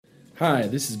Hi,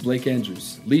 this is Blake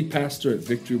Andrews, lead pastor at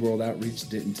Victory World Outreach,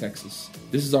 Denton, Texas.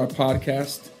 This is our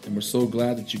podcast, and we're so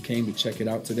glad that you came to check it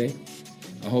out today.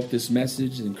 I hope this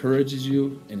message encourages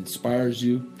you and inspires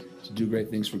you to do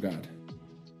great things for God.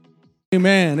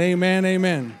 Amen, amen,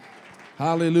 amen.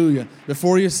 Hallelujah.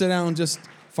 Before you sit down, just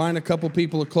find a couple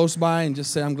people close by and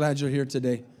just say, I'm glad you're here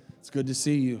today. It's good to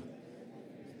see you.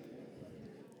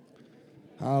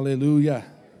 Hallelujah.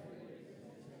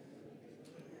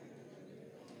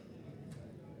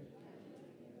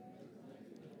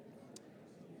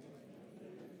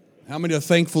 How many are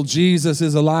thankful Jesus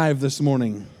is alive this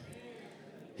morning?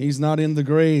 He's not in the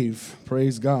grave.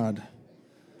 Praise God.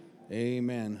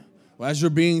 Amen. Well, as you're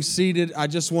being seated, I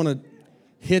just want to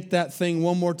hit that thing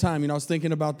one more time. You know, I was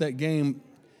thinking about that game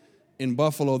in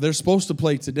Buffalo. They're supposed to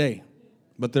play today,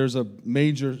 but there's a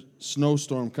major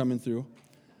snowstorm coming through.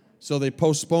 So they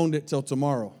postponed it till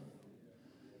tomorrow.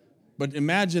 But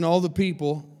imagine all the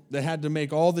people that had to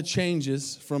make all the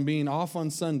changes from being off on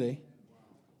Sunday.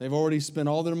 They've already spent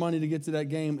all their money to get to that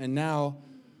game, and now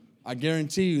I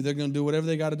guarantee you they're going to do whatever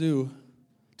they got to do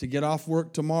to get off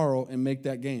work tomorrow and make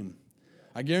that game.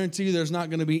 I guarantee you there's not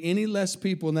going to be any less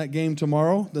people in that game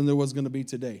tomorrow than there was going to be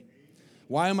today.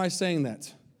 Why am I saying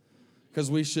that? Because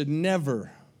we should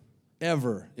never,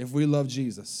 ever, if we love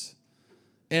Jesus,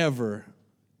 ever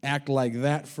act like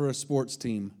that for a sports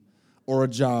team or a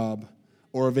job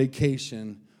or a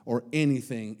vacation or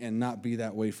anything and not be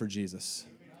that way for Jesus.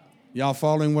 Y'all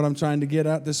following what I'm trying to get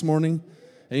at this morning?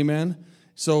 Amen.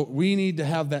 So we need to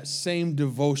have that same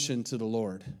devotion to the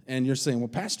Lord. And you're saying, well,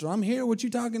 Pastor, I'm here. What you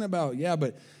talking about? Yeah,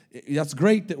 but that's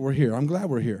great that we're here. I'm glad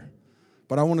we're here.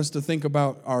 But I want us to think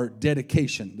about our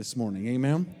dedication this morning.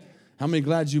 Amen. How many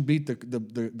glad you beat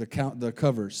the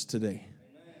covers today?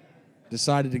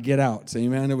 Decided to get out.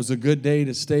 Amen. It was a good day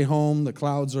to stay home. The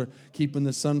clouds are keeping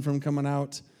the sun from coming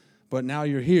out. But now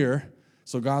you're here,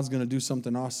 so God's going to do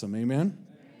something awesome. Amen.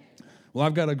 Well,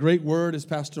 I've got a great word, as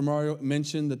Pastor Mario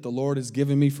mentioned, that the Lord has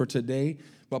given me for today.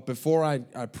 But before I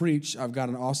preach, I've got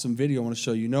an awesome video I want to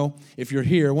show you. Know, if you're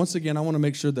here, once again, I want to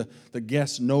make sure the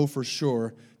guests know for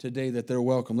sure today that they're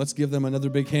welcome. Let's give them another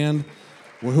big hand.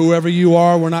 Well, whoever you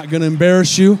are, we're not going to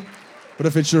embarrass you. But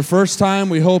if it's your first time,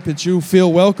 we hope that you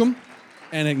feel welcome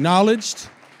and acknowledged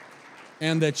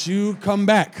and that you come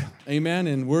back. Amen.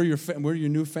 And we're your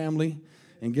new family.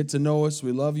 And get to know us.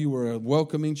 We love you. We're a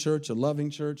welcoming church, a loving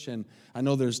church. And I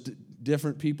know there's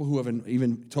different people who have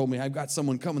even told me, I've got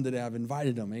someone coming today. I've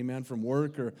invited them, amen, from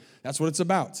work. Or that's what it's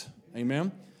about,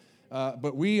 amen.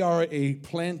 But we are a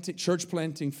church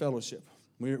planting fellowship.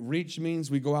 Reach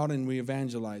means we go out and we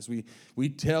evangelize. We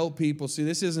tell people, see,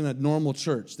 this isn't a normal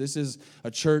church. This is a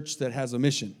church that has a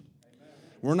mission.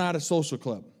 We're not a social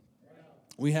club.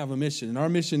 We have a mission. And our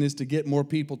mission is to get more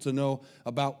people to know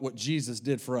about what Jesus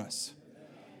did for us.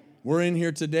 We're in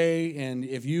here today, and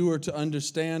if you were to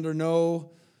understand or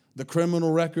know the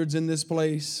criminal records in this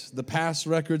place, the past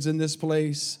records in this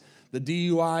place, the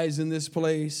DUIs in this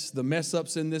place, the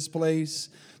mess-ups in this place,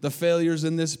 the failures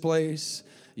in this place,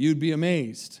 you'd be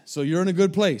amazed. So you're in a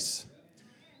good place.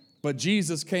 But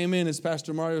Jesus came in, as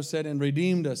Pastor Mario said, and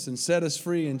redeemed us and set us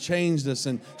free and changed us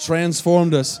and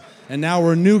transformed us. And now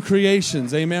we're new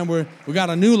creations. Amen. We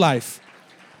got a new life.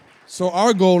 So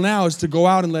our goal now is to go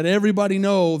out and let everybody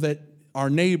know that our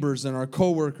neighbors and our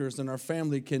coworkers and our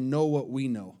family can know what we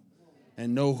know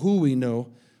and know who we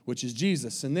know, which is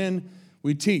Jesus. And then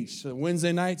we teach. So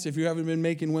Wednesday nights, if you haven't been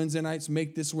making Wednesday nights,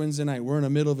 make this Wednesday night. We're in the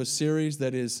middle of a series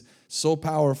that is so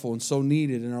powerful and so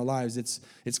needed in our lives.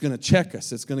 It's going to check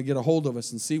us. It's going to get a hold of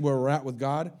us and see where we're at with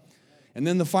God. And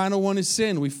then the final one is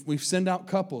sin. We send out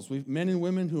couples. Men and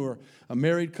women who are a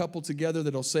married couple together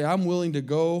that'll say, I'm willing to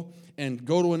go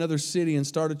to another city and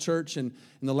start a church. And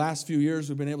in the last few years,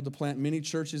 we've been able to plant many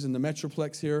churches in the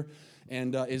Metroplex here.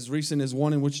 And as recent as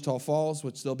one in Wichita Falls,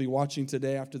 which they'll be watching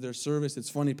today after their service. It's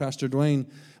funny, Pastor Dwayne,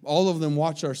 all of them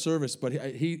watch our service, but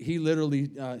he literally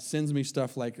sends me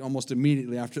stuff like almost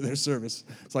immediately after their service.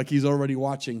 It's like he's already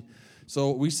watching.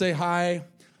 So we say hi.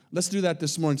 Let's do that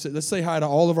this morning. Let's say hi to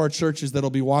all of our churches that'll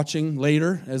be watching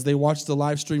later as they watch the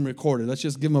live stream recorded. Let's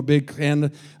just give them a big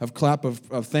hand of clap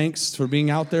of thanks for being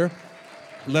out there.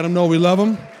 Let them know we love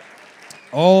them.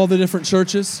 All the different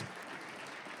churches.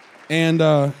 And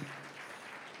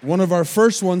one of our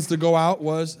first ones to go out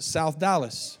was South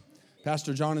Dallas.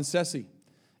 Pastor John and Ceci.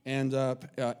 And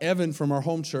Evan from our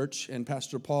home church and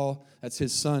Pastor Paul, that's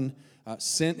his son,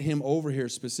 sent him over here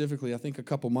specifically, I think a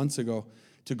couple months ago,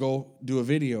 to go do a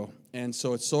video. And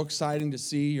so it's so exciting to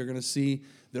see. You're going to see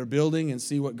their building and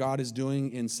see what God is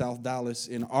doing in South Dallas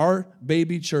in our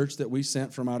baby church that we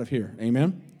sent from out of here.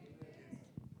 Amen.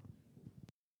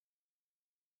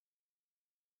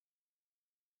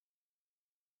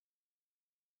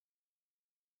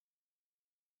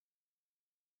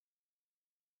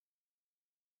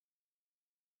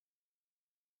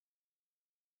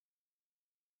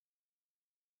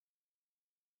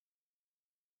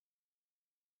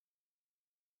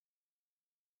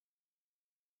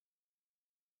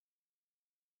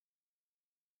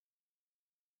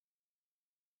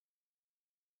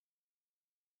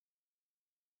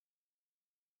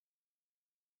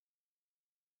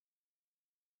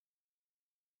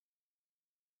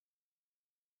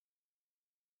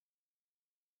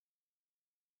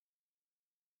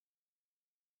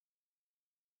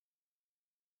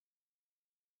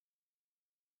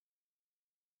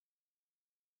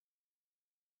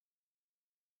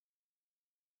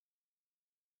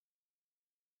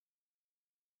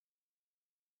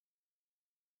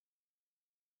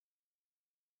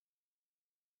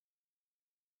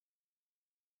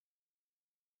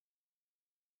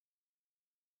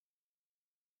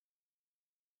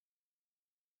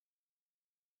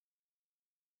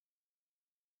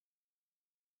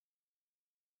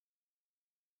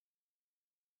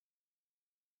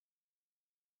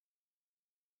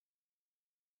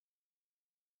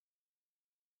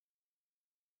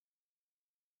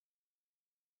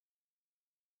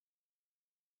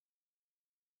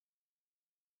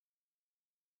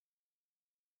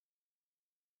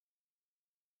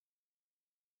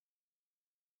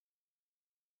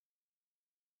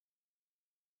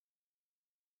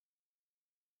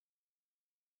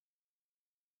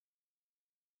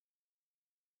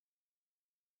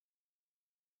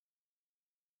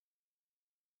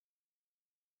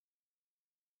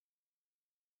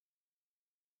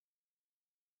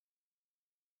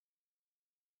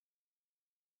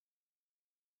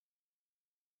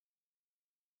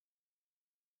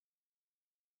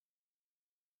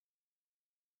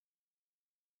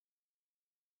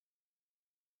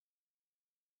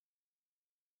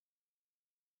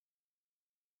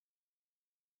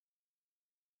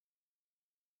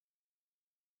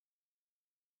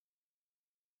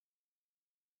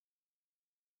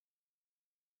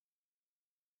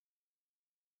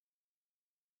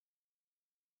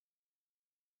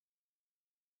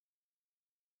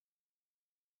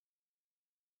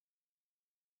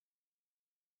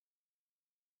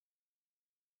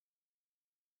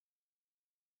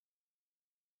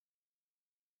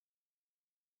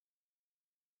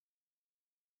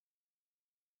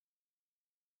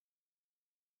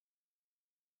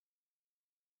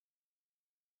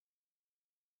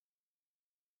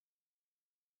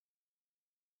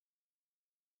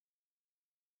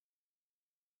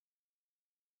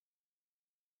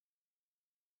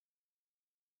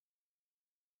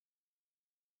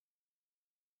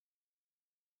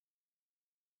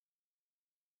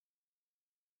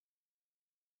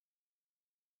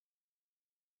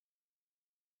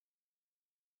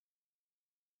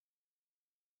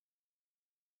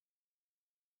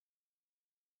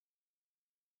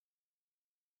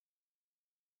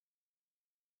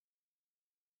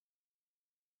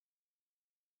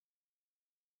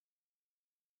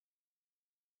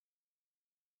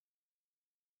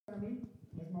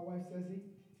 wife Ceci,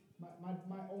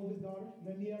 my oldest daughter,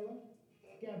 Daniela,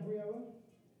 Gabriella,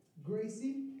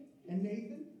 Gracie, and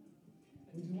Nathan.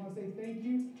 We just want to say thank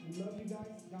you. We love you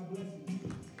guys. God bless you.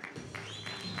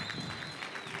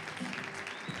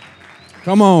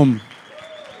 Come on.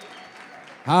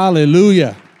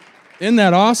 Hallelujah. Isn't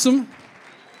that awesome?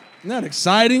 Isn't that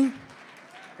exciting?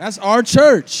 That's our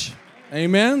church.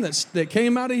 Amen. That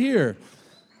came out of here.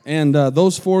 And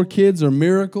those 4 kids are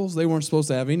miracles. They weren't supposed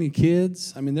to have any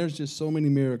kids. I mean, there's just so many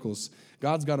miracles.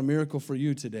 God's got a miracle for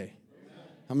you today.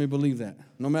 How many believe that?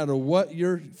 No matter what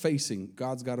you're facing,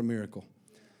 God's got a miracle.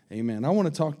 Amen. I want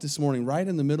to talk this morning right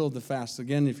in the middle of the fast.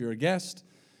 Again, if you're a guest,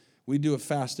 we do a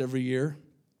fast every year.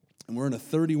 And we're in a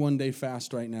 31-day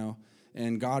fast right now.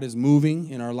 And God is moving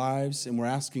in our lives. And we're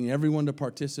asking everyone to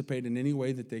participate in any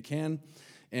way that they can.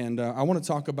 And I want to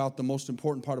talk about the most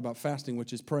important part about fasting,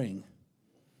 which is praying.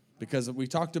 Because we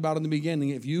talked about in the beginning,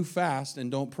 if you fast and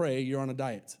don't pray, you're on a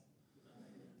diet.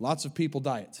 Lots of people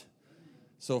diet.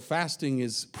 So fasting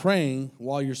is praying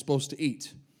while you're supposed to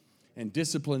eat and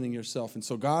disciplining yourself. And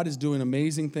so God is doing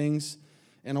amazing things.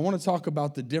 And I want to talk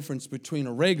about the difference between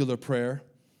a regular prayer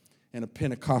and a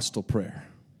Pentecostal prayer.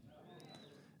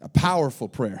 A powerful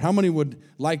prayer. How many would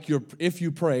like if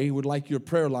you pray, would like your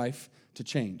prayer life to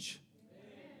change?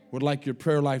 Would like your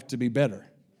prayer life to be better?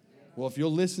 Well, if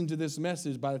you'll listen to this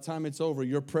message, by the time it's over,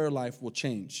 your prayer life will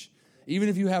change. Even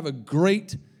if you have a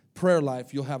great prayer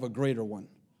life, you'll have a greater one.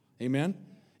 Amen?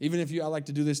 Even if I like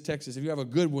to do this, Texas, if you have a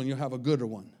good one, you'll have a gooder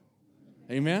one.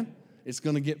 Amen? It's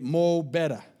going to get more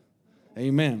better.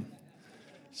 Amen.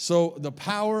 So the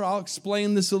power, I'll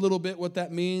explain this a little bit, what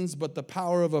that means, but the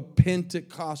power of a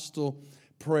Pentecostal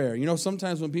prayer. You know,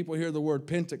 sometimes when people hear the word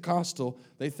Pentecostal,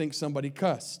 they think somebody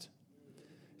cussed.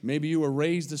 Maybe you were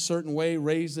raised a certain way,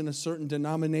 raised in a certain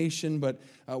denomination, but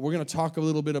we're going to talk a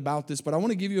little bit about this. But I want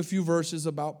to give you a few verses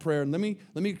about prayer. And let me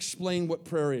explain what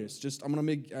prayer is. I'm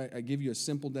going to give you a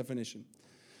simple definition.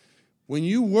 When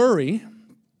you worry,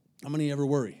 how many ever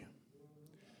worry?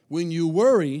 When you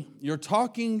worry, you're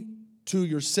talking to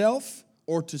yourself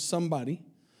or to somebody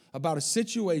about a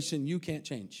situation you can't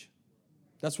change.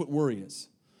 That's what worry is.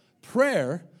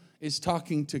 Prayer is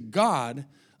talking to God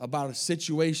about a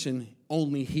situation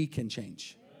only He can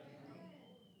change.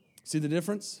 See the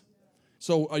difference?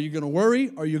 So are you going to worry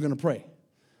or are you going to pray?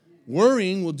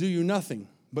 Worrying will do you nothing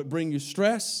but bring you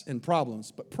stress and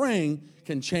problems. But praying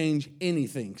can change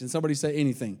anything. Can somebody say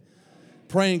anything?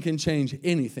 Praying can change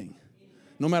anything.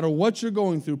 No matter what you're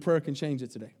going through, prayer can change it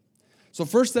today. So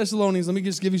 1 Thessalonians, let me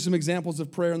just give you some examples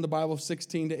of prayer in the Bible,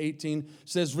 16 to 18,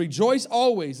 says, rejoice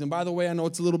always. And by the way, I know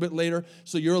it's a little bit later,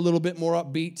 so you're a little bit more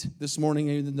upbeat this morning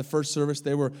than the first service.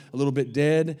 They were a little bit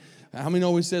dead. How many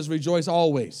know he says rejoice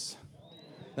always?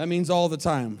 That means all the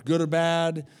time, good or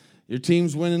bad. Your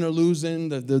team's winning or losing.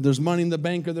 There's money in the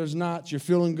bank or there's not. You're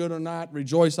feeling good or not.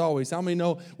 Rejoice always. How many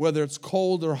know whether it's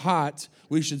cold or hot,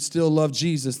 we should still love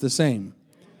Jesus the same?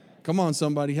 Come on,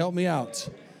 somebody, help me out.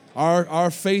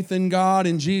 Our faith in God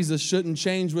and Jesus shouldn't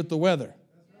change with the weather.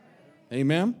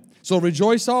 Amen? So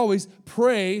rejoice always,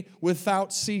 pray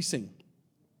without ceasing.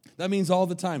 That means all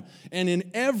the time. And in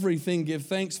everything give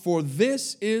thanks, for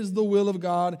this is the will of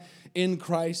God in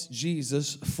Christ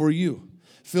Jesus for you.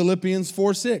 Philippians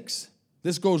 4:6.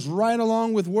 This goes right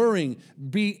along with worrying.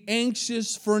 Be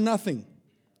anxious for nothing,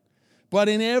 but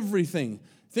in everything.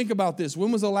 Think about this.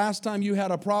 When was the last time you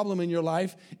had a problem in your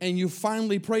life and you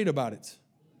finally prayed about it?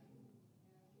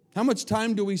 How much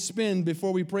time do we spend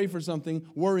before we pray for something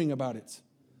worrying about it,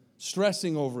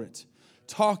 stressing over it,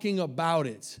 talking about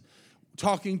it,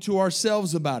 talking to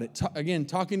ourselves about it,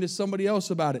 talking to somebody else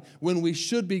about it, when we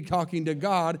should be talking to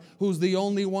God, who's the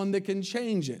only one that can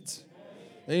change it?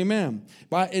 Amen.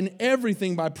 In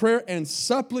everything, by prayer and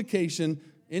supplication.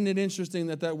 Isn't it interesting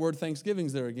that word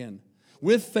thanksgiving's there again?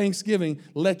 With thanksgiving,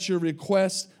 let your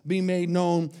requests be made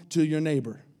known to your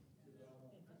neighbor.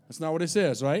 That's not what it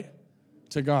says, right?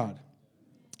 To God.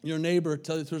 Your neighbor,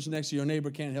 tell the person next to you, your neighbor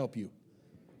can't help you.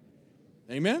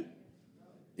 Amen?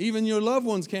 Even your loved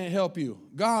ones can't help you.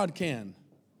 God can.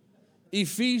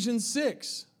 Ephesians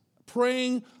 6,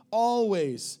 praying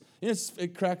always.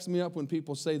 It cracks me up when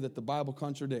people say that the Bible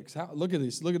contradicts. Look at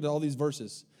this. Look at all these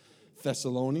verses.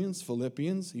 Thessalonians,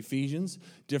 Philippians, Ephesians,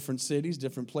 different cities,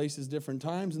 different places, different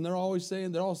times, and they're all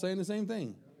saying the same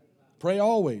thing. Pray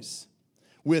always.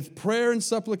 With prayer and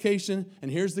supplication,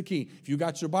 and here's the key. If you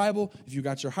got your Bible, if you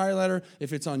got your highlighter,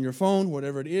 if it's on your phone,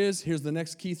 whatever it is, here's the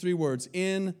next key 3 words.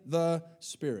 In the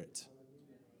Spirit.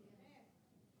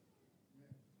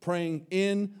 Praying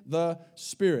in the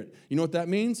Spirit. You know what that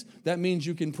means? That means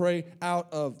you can pray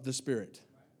out of the Spirit.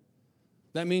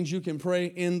 That means you can pray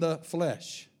in the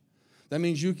flesh. That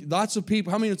means lots of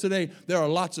people, how many today, there are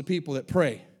lots of people that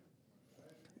pray.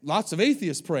 Lots of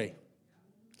atheists pray.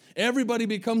 Everybody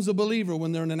becomes a believer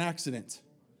when they're in an accident.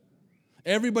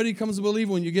 Everybody becomes a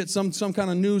believer when you get some kind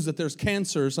of news that there's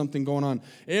cancer or something going on.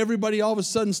 Everybody all of a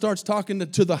sudden starts talking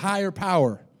to the higher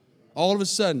power. All of a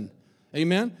sudden.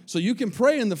 Amen? So you can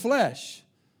pray in the flesh,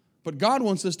 but God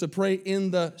wants us to pray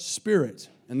in the Spirit.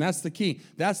 And that's the key.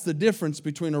 That's the difference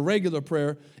between a regular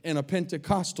prayer and a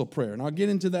Pentecostal prayer. And I'll get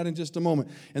into that in just a moment.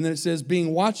 And then it says,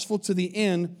 being watchful to the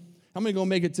end. How many going to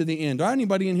make it to the end? Are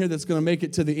anybody in here that's going to make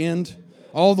it to the end?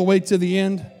 All the way to the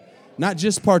end? Not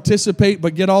just participate,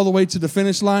 but get all the way to the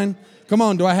finish line? Come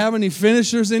on, do I have any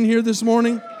finishers in here this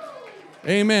morning?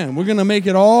 Amen. We're going to make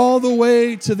it all the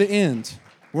way to the end.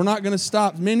 We're not going to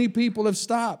stop. Many people have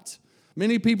stopped.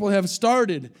 Many people have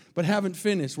started, but haven't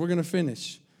finished. We're going to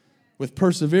finish with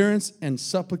perseverance and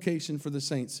supplication for the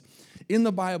saints. In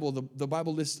the Bible, the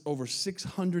Bible lists over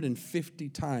 650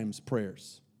 times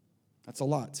prayers. That's a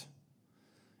lot.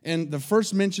 And the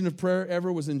first mention of prayer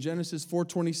ever was in Genesis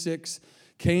 4:26.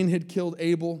 Cain had killed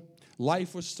Abel.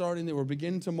 Life was starting. They were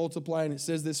beginning to multiply. And it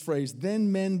says this phrase,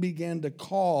 then men began to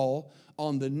call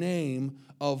on the name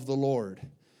of the Lord.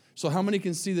 So how many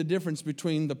can see the difference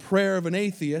between the prayer of an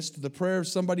atheist, the prayer of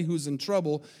somebody who's in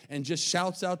trouble and just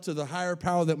shouts out to the higher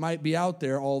power that might be out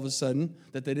there all of a sudden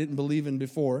that they didn't believe in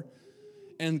before,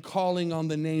 and calling on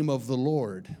the name of the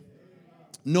Lord,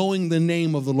 knowing the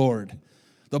name of the Lord.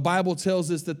 The Bible tells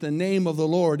us that the name of the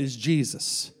Lord is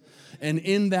Jesus. And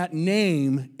in that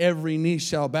name, every knee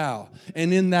shall bow.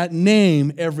 And in that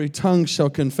name, every tongue shall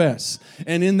confess.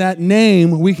 And in that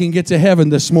name, we can get to heaven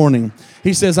this morning.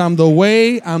 He says, I'm the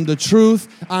way, I'm the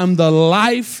truth, I'm the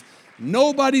life.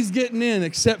 Nobody's getting in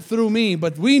except through me.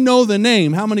 But we know the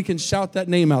name. How many can shout that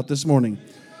name out this morning?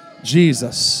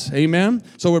 Jesus. Amen.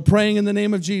 So we're praying in the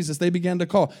name of Jesus. They began to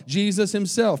call. Jesus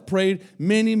himself prayed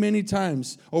many, many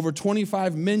times. Over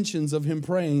 25 mentions of him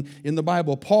praying in the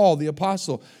Bible. Paul, the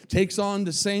apostle, takes on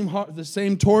the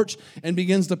same torch and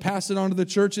begins to pass it on to the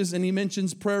churches. And he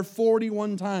mentions prayer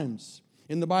 41 times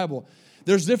in the Bible.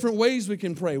 There's different ways we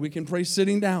can pray. We can pray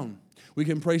sitting down. We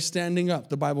can pray standing up,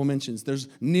 the Bible mentions. There's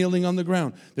kneeling on the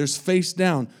ground. There's face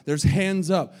down. There's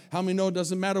hands up. How many know it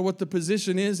doesn't matter what the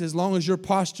position is as long as your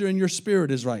posture and your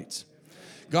spirit is right?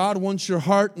 God wants your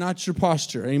heart, not your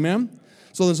posture. Amen?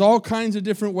 So there's all kinds of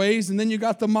different ways. And then you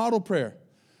got the model prayer.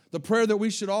 The prayer that we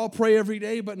should all pray every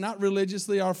day, but not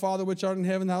religiously. Our Father which art in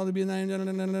heaven, hallowed be thy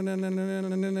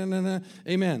name.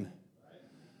 Amen.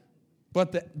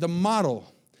 But the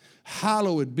model,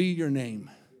 hallowed be your name.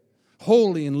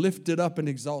 Holy and lifted up and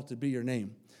exalted be your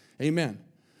name. Amen.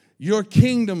 Your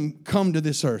kingdom come to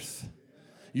this earth.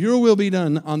 Your will be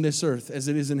done on this earth as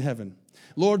it is in heaven.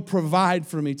 Lord, provide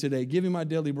for me today. Give me my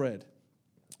daily bread.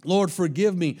 Lord,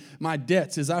 forgive me my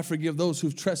debts as I forgive those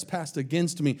who've trespassed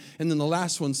against me. And then the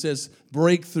last one says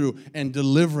breakthrough and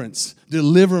deliverance.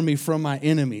 Deliver me from my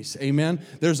enemies. Amen.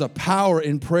 There's a power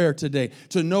in prayer today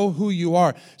to know who you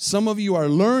are. Some of you are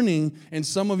learning and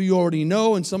some of you already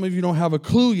know and some of you don't have a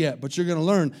clue yet, but you're going to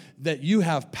learn that you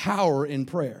have power in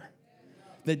prayer.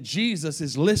 That Jesus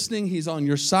is listening, he's on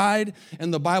your side,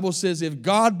 and the Bible says, if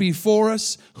God be for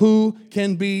us, who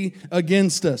can be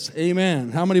against us?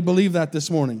 Amen. How many believe that this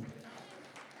morning?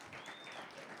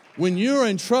 When you're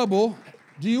in trouble,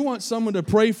 do you want someone to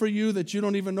pray for you that you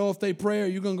don't even know if they pray, or are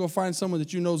you going to go find someone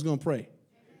that you know is going to pray?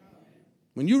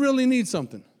 When you really need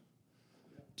something,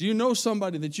 do you know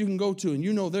somebody that you can go to and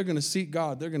you know they're going to seek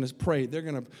God, they're going to pray, they're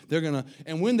going to,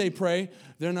 and when they pray,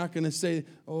 they're not going to say,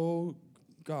 oh,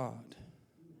 God.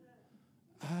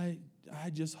 I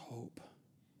just hope.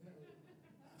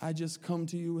 I just come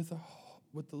to you with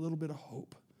a little bit of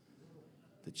hope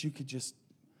that you could just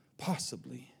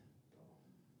possibly,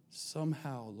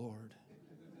 somehow, Lord,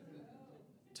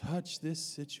 touch this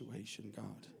situation,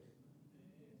 God.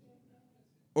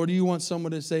 Or do you want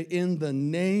someone to say, in the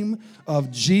name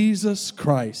of Jesus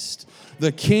Christ,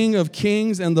 the King of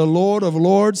kings and the Lord of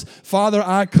lords, Father,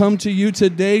 I come to you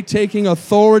today taking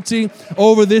authority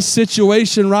over this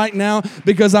situation right now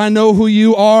because I know who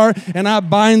you are, and I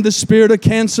bind the spirit of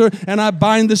cancer, and I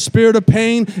bind the spirit of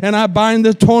pain, and I bind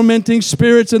the tormenting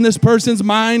spirits in this person's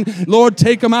mind. Lord,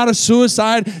 take them out of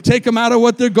suicide. Take them out of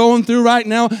what they're going through right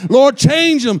now. Lord,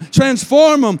 change them,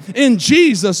 transform them in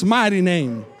Jesus' mighty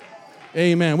name.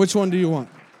 Amen. Which one do you want?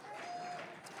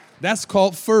 That's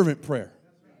called fervent prayer.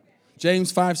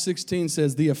 James 5:16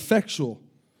 says, the effectual,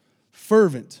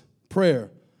 fervent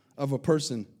prayer of a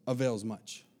person avails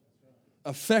much.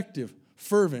 Effective,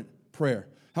 fervent prayer.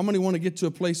 How many want to get to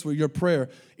a place where your prayer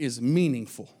is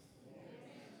meaningful?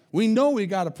 We know we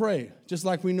got to pray, just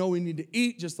like we know we need to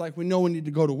eat, just like we know we need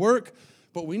to go to work.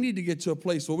 But we need to get to a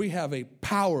place where we have a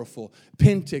powerful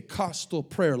Pentecostal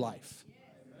prayer life.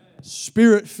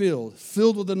 Spirit-filled,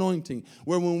 filled with anointing,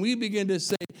 where when we begin to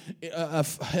say,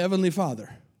 Heavenly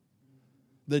Father,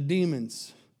 the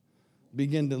demons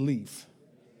begin to leave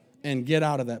and get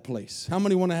out of that place. How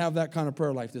many want to have that kind of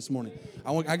prayer life this morning?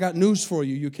 I got news for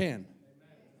you. You can.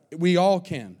 We all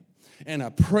can. And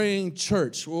a praying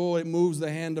church, oh, it moves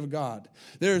the hand of God.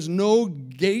 There is no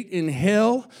gate in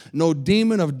hell, no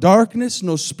demon of darkness,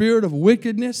 no spirit of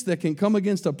wickedness that can come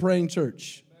against a praying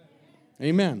church.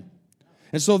 Amen.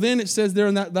 And so then it says there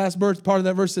in that last verse, part of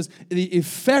that verse says, the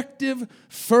effective,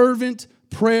 fervent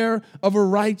prayer of a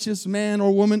righteous man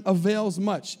or woman avails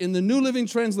much. In the New Living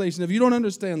Translation, if you don't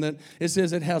understand that, it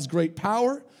says it has great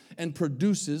power and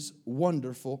produces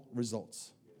wonderful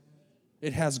results.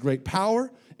 It has great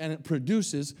power and it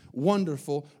produces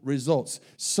wonderful results.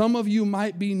 Some of you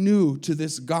might be new to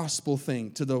this gospel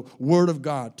thing, to the Word of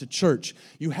God, to church.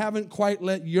 You haven't quite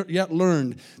yet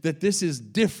learned that this is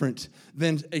different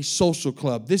than a social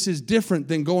club. This is different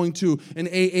than going to an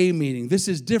AA meeting. This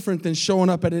is different than showing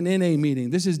up at an NA meeting.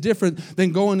 This is different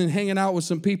than going and hanging out with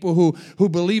some people who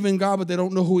believe in God, but they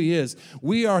don't know who He is.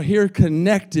 We are here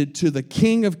connected to the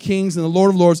King of Kings and the Lord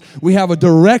of Lords. We have a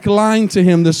direct line to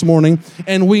Him this morning,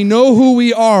 and we know who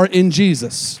we are in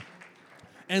Jesus,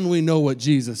 and we know what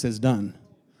Jesus has done.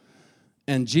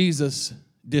 And Jesus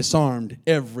disarmed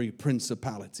every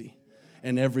principality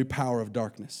and every power of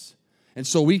darkness. And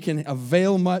so we can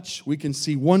avail much. We can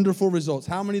see wonderful results.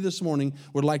 How many this morning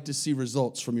would like to see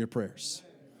results from your prayers?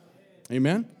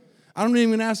 Amen? I don't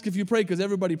even ask if you pray, because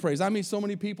everybody prays. I meet so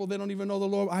many people, they don't even know the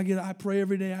Lord. I pray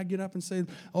every day. I get up and say,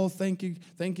 oh, thank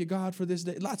you, God, for this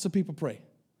day. Lots of people pray.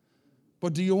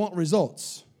 But do you want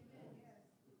results?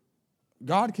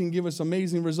 God can give us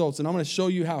amazing results, and I'm going to show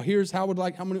you how. Here's how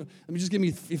let me just give me,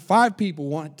 if 5 people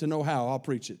want to know how, I'll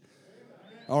preach it.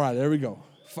 All right, there we go.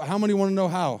 How many want to know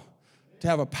how to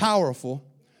have a powerful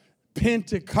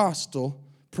Pentecostal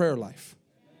prayer life?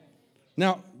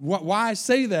 Now, why I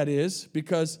say that is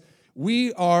because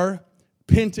we are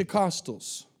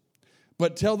Pentecostals.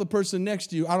 But tell the person next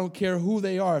to you, I don't care who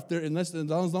they are,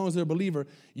 as long as they're a believer,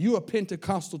 you are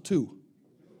Pentecostal too.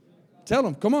 Tell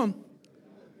them, come on.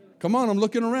 Come on, I'm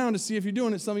looking around to see if you're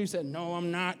doing it. Some of you said, no, I'm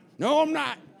not. No, I'm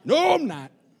not. No, I'm not.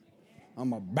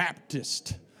 I'm a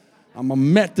Baptist. I'm a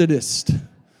Methodist.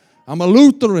 I'm a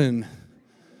Lutheran.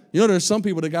 You know, there's some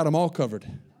people that got them all covered.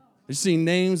 You've seen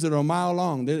names that are a mile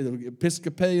long. They're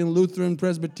Episcopalian, Lutheran,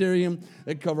 Presbyterian.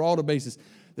 They cover all the bases.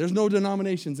 There's no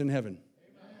denominations in heaven.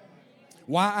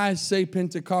 Why I say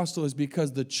Pentecostal is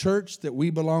because the church that we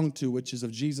belong to, which is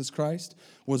of Jesus Christ,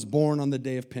 was born on the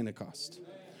day of Pentecost.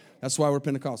 That's why we're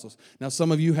Pentecostals. Now,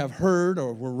 some of you have heard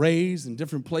or were raised in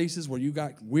different places where you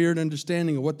got weird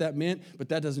understanding of what that meant, but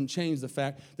that doesn't change the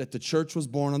fact that the church was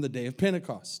born on the day of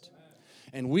Pentecost.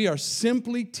 And we are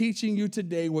simply teaching you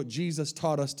today what Jesus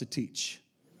taught us to teach.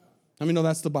 How many know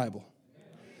that's the Bible?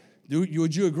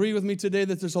 Would you agree with me today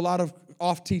that there's a lot of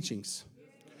off teachings?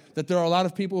 That there are a lot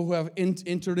of people who have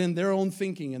entered in their own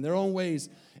thinking and their own ways.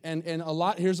 And a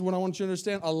lot, here's what I want you to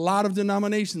understand, a lot of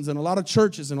denominations and a lot of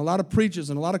churches and a lot of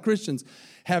preachers and a lot of Christians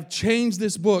have changed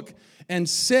this book and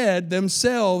said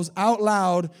themselves out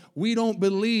loud, we don't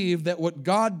believe that what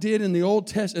God did in the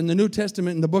in the New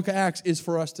Testament in the book of Acts is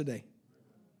for us today.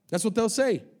 That's what they'll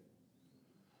say.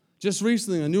 Just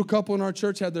recently, a new couple in our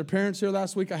church had their parents here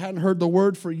last week. I hadn't heard the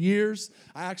word for years.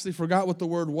 I actually forgot what the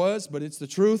word was, but it's the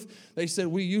truth. They said,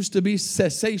 we used to be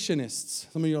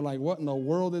cessationists. Some of you are like, what in the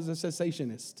world is a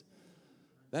cessationist?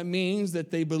 That means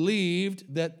that they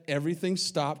believed that everything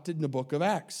stopped in the book of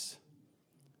Acts.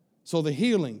 So the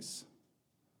healings,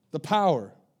 the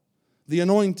power, the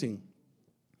anointing,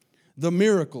 the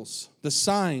miracles, the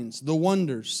signs, the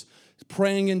wonders,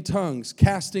 praying in tongues,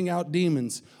 casting out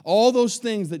demons, all those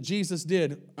things that Jesus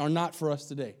did are not for us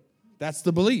today. That's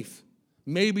the belief.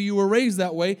 Maybe you were raised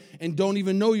that way and don't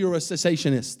even know you're a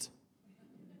cessationist.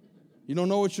 You don't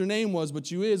know what your name was,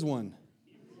 but you is one.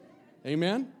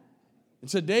 Amen? And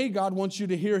today, God wants you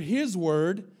to hear His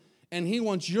word, and He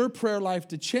wants your prayer life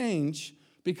to change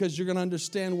because you're going to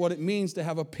understand what it means to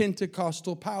have a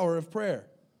Pentecostal power of prayer.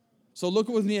 So look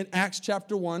with me at Acts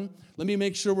chapter 1. Let me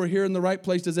make sure we're here in the right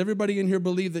place. Does everybody in here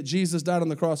believe that Jesus died on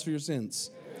the cross for your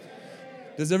sins?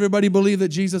 Does everybody believe that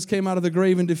Jesus came out of the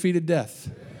grave and defeated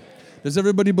death? Does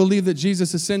everybody believe that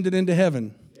Jesus ascended into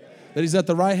heaven? That He's at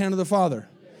the right hand of the Father?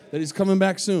 That He's coming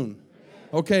back soon?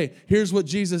 Okay, here's what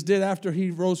Jesus did after He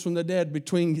rose from the dead.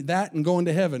 Between that and going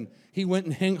to heaven, He went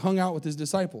and hung out with His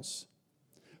disciples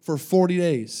for 40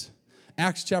 days.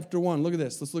 Acts chapter 1, look at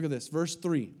this. Let's look at this. Verse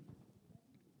 3.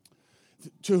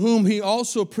 to whom he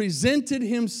also presented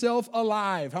himself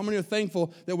alive. How many are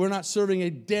thankful that we're not serving a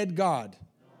dead God?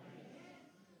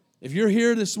 If you're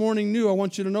here this morning new, I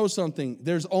want you to know something.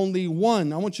 There's only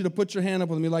one. I want you to put your hand up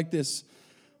with me like this.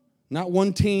 Not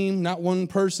one team, not one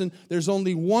person. There's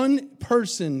only one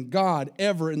person, God,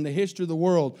 ever in the history of the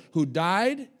world who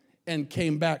died and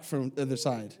came back from the other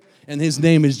side. And his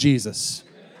name is Jesus.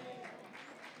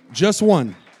 Just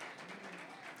one.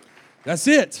 That's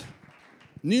it.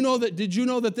 Did you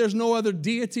know that there's no other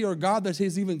deity or God that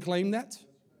has even claimed that?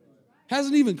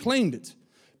 Hasn't even claimed it.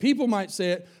 People might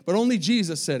say it, but only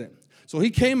Jesus said it. So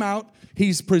he came out,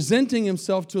 he's presenting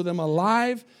himself to them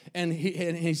alive, and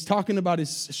he's talking about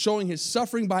showing his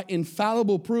suffering by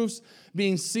infallible proofs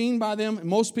being seen by them.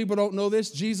 Most people don't know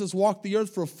this. Jesus walked the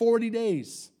earth for 40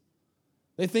 days.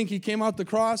 They think he came out the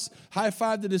cross,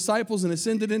 high-fived the disciples, and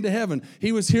ascended into heaven.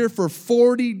 He was here for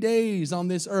 40 days on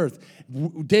this earth,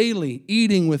 daily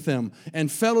eating with them and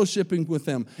fellowshipping with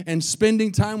them and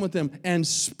spending time with them and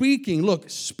speaking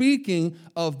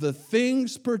of the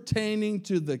things pertaining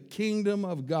to the kingdom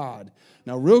of God.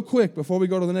 Now, real quick, before we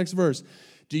go to the next verse,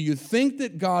 do you think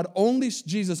that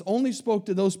Jesus only spoke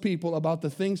to those people about the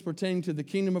things pertaining to the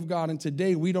kingdom of God, and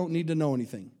today we don't need to know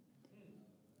anything?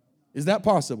 Is that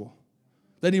possible?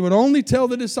 That he would only tell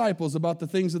the disciples about the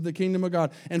things of the kingdom of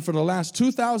God. And for the last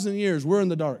 2,000 years, we're in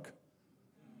the dark.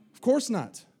 Of course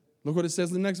not. Look what it says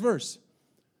in the next verse.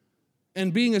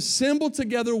 And being assembled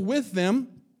together with them,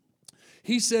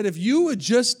 he said, if you would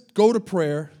just go to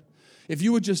prayer, if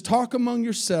you would just talk among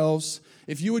yourselves,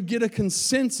 if you would get a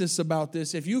consensus about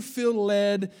this, if you feel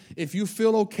led, if you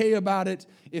feel okay about it,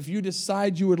 if you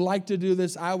decide you would like to do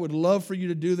this, I would love for you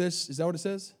to do this. Is that what it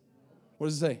says? What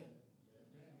does it say?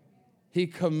 He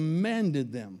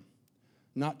commanded them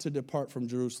not to depart from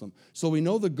Jerusalem. So we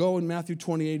know the go in Matthew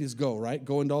 28 is go, right?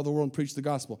 Go into all the world and preach the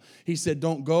gospel. He said,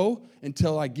 don't go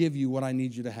until I give you what I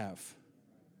need you to have.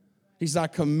 He said, I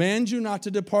command you not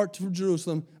to depart from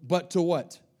Jerusalem, but to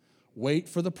what? Wait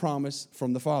for the promise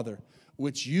from the Father,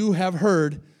 which you have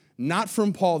heard, not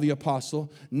from Paul the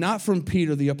apostle, not from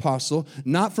Peter the apostle,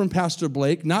 not from Pastor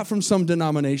Blake, not from some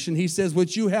denomination. He says,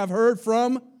 which you have heard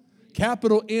from,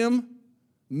 capital M,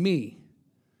 me,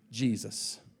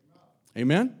 Jesus.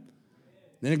 Amen?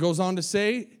 Then it goes on to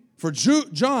say, for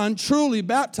John truly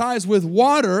baptized with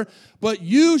water, but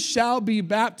you shall be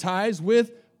baptized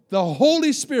with the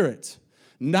Holy Spirit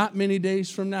not many days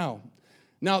from now.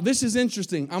 Now, this is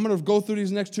interesting. I'm going to go through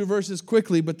these next two verses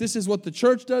quickly, but this is what the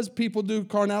church does, people do,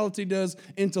 carnality does,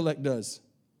 intellect does.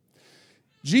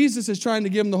 Jesus is trying to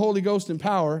give them the Holy Ghost and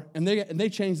power, and they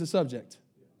change the subject.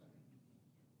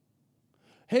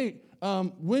 Hey,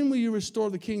 when will you restore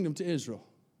the kingdom to Israel?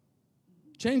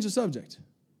 Change the subject.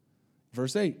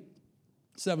 Verse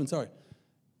 7.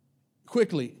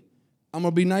 Quickly, I'm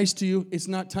going to be nice to you. It's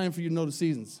not time for you to know the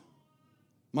seasons.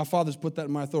 My Father's put that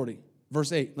in my authority.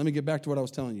 Verse 8. Let me get back to what I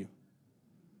was telling you.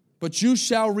 But you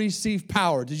shall receive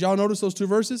power. Did y'all notice those two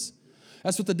verses?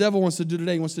 That's what the devil wants to do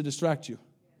today. He wants to distract you.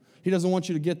 He doesn't want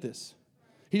you to get this.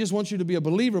 He just wants you to be a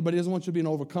believer, but he doesn't want you to be an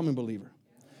overcoming believer.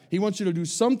 He wants you to do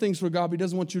some things for God, but he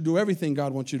doesn't want you to do everything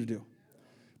God wants you to do.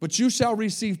 But you shall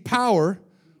receive power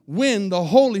when the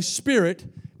Holy Spirit,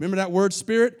 remember that word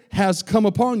Spirit, has come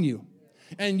upon you.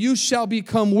 And you shall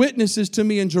become witnesses to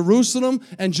me in Jerusalem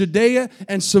and Judea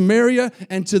and Samaria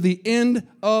and to the end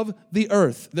of the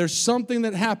earth. There's something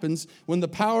that happens when the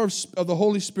power of the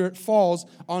Holy Spirit falls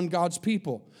on God's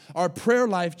people. Our prayer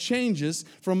life changes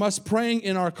from us praying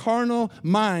in our carnal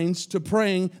minds to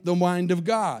praying the mind of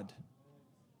God.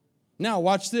 Now,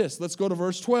 watch this. Let's go to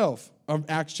verse 12 of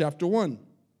Acts chapter 1.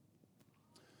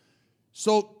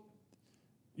 So,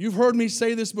 you've heard me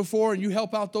say this before, and you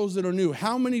help out those that are new.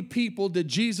 How many people did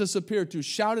Jesus appear to?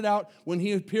 Shout it out when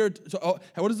he appeared to.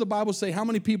 What does the Bible say? How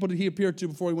many people did he appear to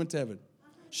before he went to heaven?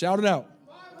 Shout it out.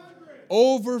 500.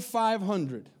 Over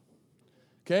 500.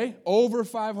 Okay? Over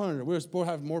 500. We're supposed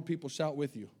to have more people shout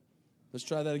with you. Let's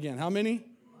try that again. How many?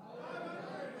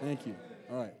 500. Thank you.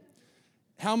 All right.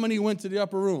 How many went to the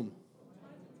upper room?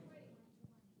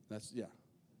 Yeah.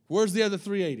 Where's the other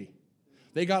 380?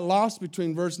 They got lost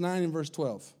between verse 9 and verse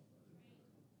 12.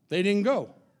 They didn't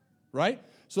go, right?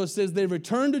 So it says they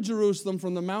returned to Jerusalem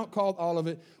from the mount called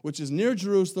Olivet, which is near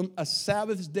Jerusalem, a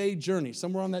Sabbath day journey.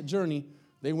 Somewhere on that journey,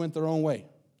 they went their own way.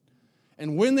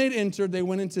 And when they'd entered, they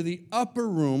went into the upper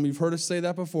room. You've heard us say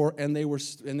that before. And they were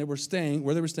staying,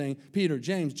 where they were staying, Peter,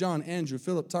 James, John, Andrew,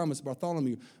 Philip, Thomas,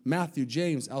 Bartholomew, Matthew,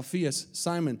 James, Alphaeus,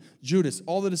 Simon, Judas,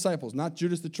 all the disciples, not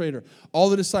Judas the traitor.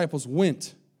 All the disciples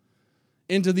went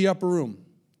into the upper room.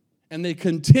 And they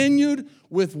continued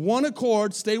with one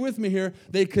accord. Stay with me here.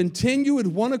 They continued with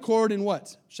one accord in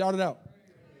what? Shout it out.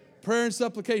 Prayer and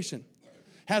supplication.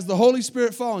 Has the Holy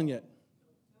Spirit fallen yet?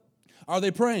 Are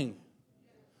they praying?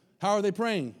 How are they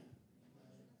praying?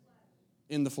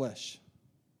 In the flesh.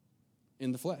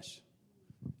 In the flesh.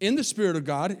 In the Spirit of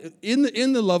God, in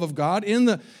the love of God, in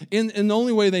the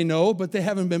only way they know, but they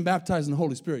haven't been baptized in the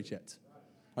Holy Spirit yet.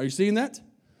 Are you seeing that?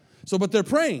 So, but they're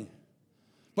praying.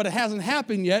 But it hasn't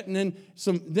happened yet, and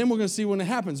then we're going to see when it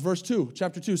happens. Verse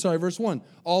 1.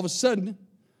 All of a sudden,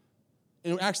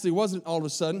 and it actually wasn't all of a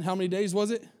sudden. How many days was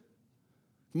it?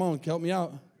 Come on, help me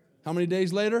out. How many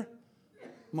days later?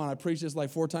 Come on, I preach this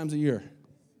like 4 times a year.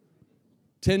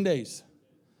 10 days.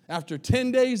 After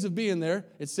 10 days of being there,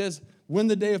 it says, when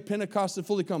the day of Pentecost had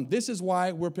fully come. This is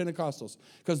why we're Pentecostals.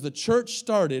 Because the church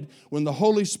started when the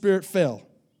Holy Spirit fell.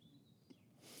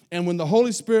 And when the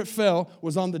Holy Spirit fell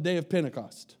was on the day of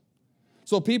Pentecost.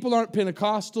 So people aren't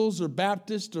Pentecostals or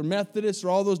Baptists or Methodists or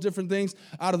all those different things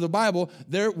out of the Bible.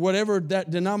 They're whatever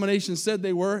that denomination said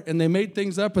they were, and they made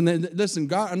things up. And listen,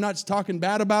 God, I'm not talking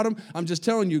bad about them. I'm just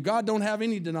telling you, God don't have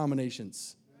any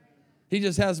denominations. He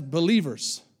just has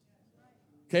believers.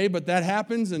 Okay, but that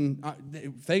happens, and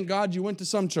thank God you went to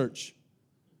some church.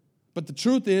 But the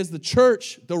truth is, the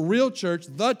church, the real church,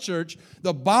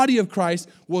 the body of Christ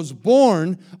was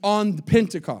born on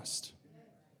Pentecost.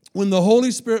 When the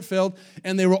Holy Spirit fell,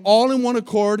 and they were all in one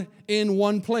accord in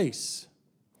one place.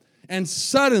 And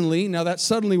suddenly, now that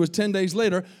suddenly was 10 days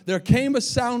later, there came a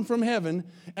sound from heaven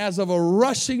as of a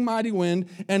rushing mighty wind,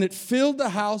 and it filled the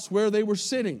house where they were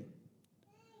sitting.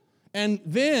 And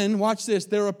then, watch this,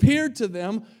 there appeared to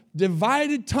them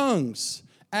divided tongues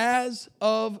as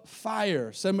of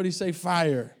fire. Somebody say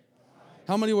fire.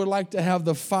 How many would like to have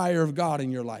the fire of God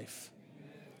in your life?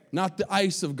 Not the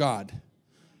ice of God.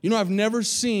 You know, I've never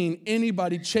seen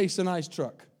anybody chase an ice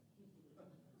truck.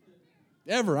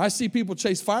 Ever. I see people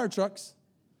chase fire trucks.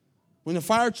 When the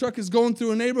fire truck is going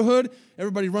through a neighborhood,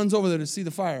 everybody runs over there to see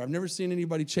the fire. I've never seen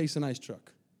anybody chase an ice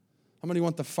truck. How many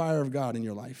want the fire of God in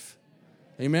your life?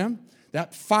 Amen?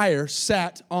 That fire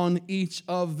sat on each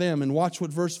of them. And watch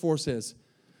what verse 4 says.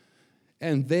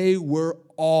 And they were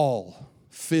all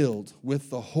filled with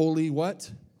the Holy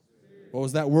what? What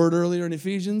was that word earlier in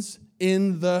Ephesians?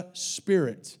 In the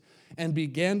Spirit. And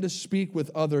began to speak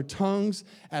with other tongues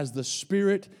as the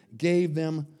Spirit gave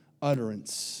them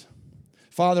utterance.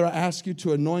 Father, I ask you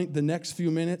to anoint the next few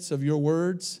minutes of your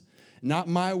words. Not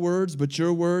my words, but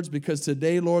your words. Because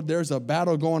today, Lord, there's a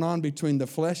battle going on between the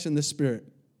flesh and the Spirit.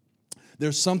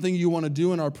 There's something you want to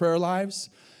do in our prayer lives.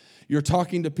 You're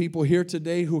talking to people here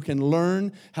today who can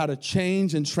learn how to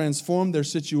change and transform their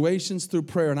situations through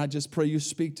prayer. And I just pray you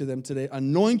speak to them today.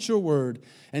 Anoint your word.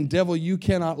 And devil, you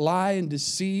cannot lie and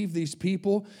deceive these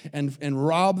people and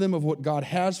rob them of what God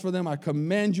has for them. I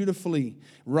command you to flee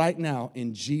right now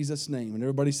in Jesus' name. And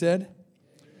everybody said,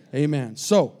 amen.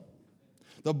 So,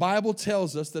 the Bible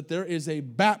tells us that there is a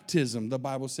baptism, the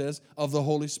Bible says, of the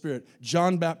Holy Spirit.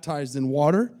 John baptized in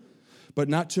water. But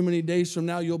not too many days from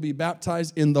now, you'll be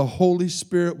baptized in the Holy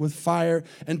Spirit with fire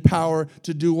and power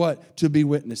to do what? To be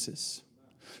witnesses.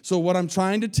 So what I'm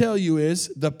trying to tell you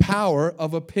is the power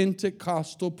of a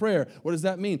Pentecostal prayer. What does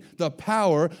that mean? The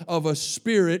power of a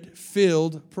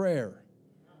Spirit-filled prayer.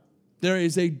 There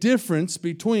is a difference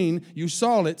between, you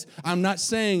saw it, I'm not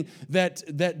saying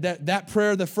that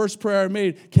prayer, the first prayer I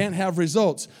made, can't have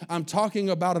results. I'm talking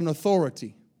about an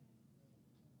authority.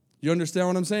 You understand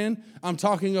what I'm saying? I'm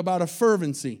talking about a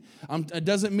fervency. It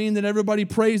doesn't mean that everybody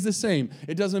prays the same.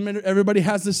 It doesn't mean everybody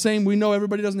has the same. We know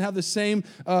everybody doesn't have the same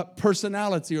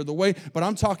personality or the way, but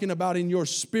I'm talking about in your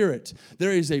spirit.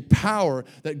 There is a power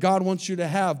that God wants you to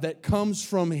have that comes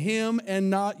from Him and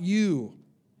not you.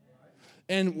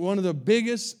 And one of the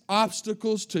biggest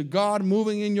obstacles to God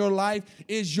moving in your life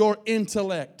is your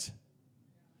intellect,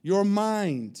 your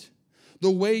mind. The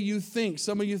way you think.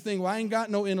 Some of you think, well, I ain't got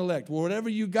no intellect. Well, whatever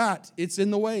you got, it's in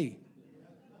the way.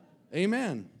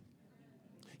 Amen.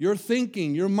 Your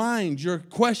thinking, your mind, your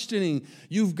questioning.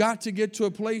 You've got to get to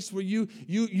a place where you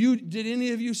did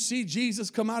any of you see Jesus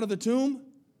come out of the tomb?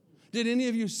 Did any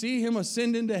of you see Him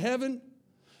ascend into heaven?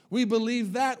 We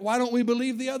believe that. Why don't we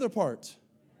believe the other part?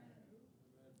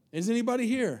 Is anybody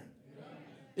here?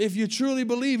 If you truly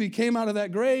believe He came out of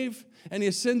that grave and He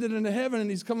ascended into heaven and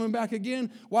He's coming back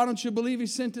again, why don't you believe He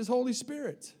sent His Holy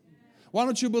Spirit? Why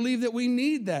don't you believe that we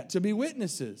need that to be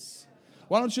witnesses?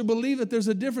 Why don't you believe that there's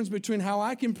a difference between how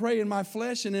I can pray in my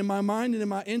flesh and in my mind and in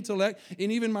my intellect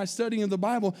and even my studying of the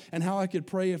Bible and how I could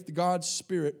pray if God's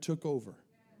Spirit took over?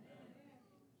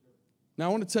 Now, I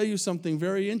want to tell you something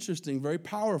very interesting, very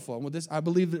powerful. And with this, I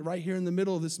believe that right here in the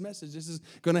middle of this message, this is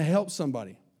going to help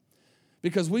somebody.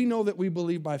 Because we know that we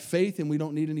believe by faith and we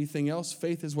don't need anything else.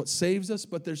 Faith is what saves us,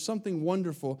 but there's something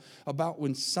wonderful about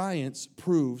when science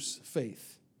proves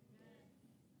faith.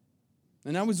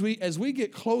 And now as we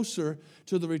get closer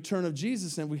to the return of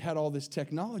Jesus and we had all this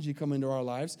technology come into our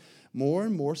lives, more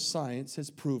and more science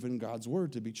has proven God's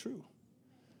word to be true.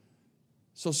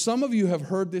 So some of you have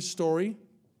heard this story,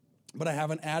 but I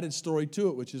have an added story to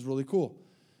it, which is really cool.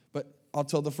 But I'll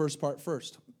tell the first part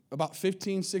first. About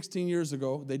 15, 16 years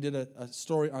ago, they did a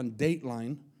story on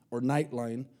Dateline or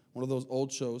Nightline, one of those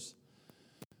old shows,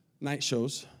 night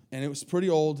shows, and it was pretty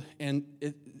old, and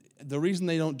the reason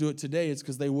they don't do it today is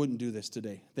because they wouldn't do this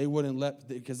today. They wouldn't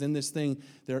because in this thing,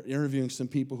 they're interviewing some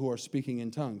people who are speaking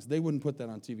in tongues. They wouldn't put that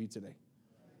on TV today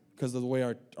because of the way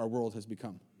our world has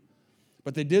become.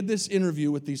 But they did this interview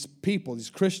with these people, these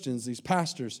Christians, these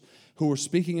pastors who were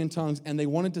speaking in tongues, and they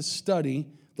wanted to study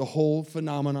the whole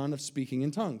phenomenon of speaking in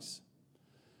tongues.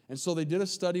 And so they did a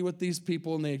study with these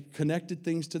people, and they connected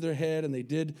things to their head, and they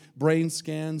did brain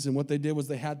scans, and what they did was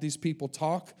they had these people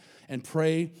talk and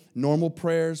pray normal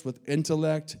prayers with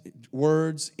intellect,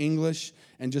 words, English,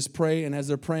 and just pray, and as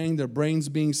they're praying, their brain's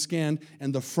being scanned,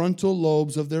 and the frontal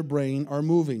lobes of their brain are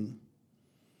moving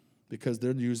because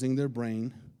they're using their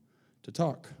brain to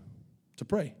talk, to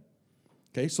pray.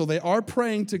 Okay, so they are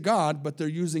praying to God, but they're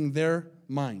using their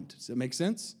mind. Does that make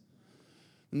sense?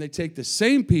 And they take the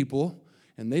same people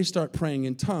and they start praying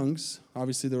in tongues.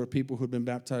 Obviously, there were people who had been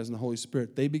baptized in the Holy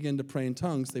Spirit. They begin to pray in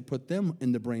tongues. They put them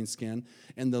in the brain scan,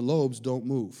 and the lobes don't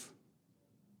move.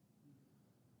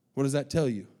 What does that tell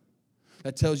you?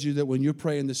 That tells you that when you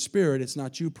pray in the Spirit, it's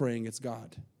not you praying, it's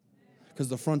God. Because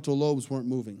the frontal lobes weren't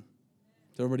moving.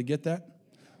 Does everybody get that?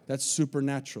 That's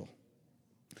supernatural.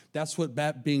 That's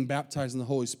what being baptized in the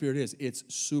Holy Spirit is. It's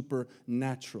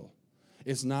supernatural.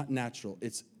 It's not natural.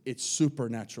 It's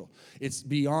supernatural. It's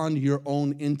beyond your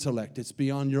own intellect. It's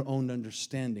beyond your own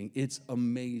understanding. It's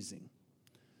amazing.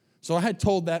 So I had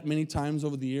told that many times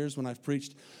over the years when I've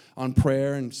preached on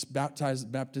prayer and baptism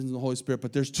in the Holy Spirit.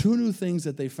 But there's two new things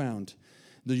that they found.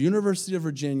 The University of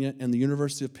Virginia and the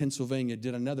University of Pennsylvania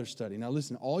did another study. Now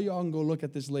listen, all y'all can go look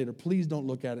at this later. Please don't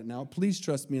look at it now. Please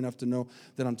trust me enough to know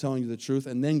that I'm telling you the truth,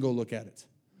 and then go look at it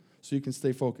so you can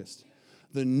stay focused.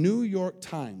 The New York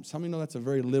Times, how many know that's a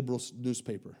very liberal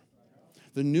newspaper?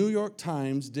 The New York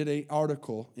Times did an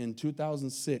article in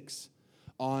 2006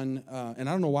 on, and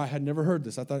I don't know why I had never heard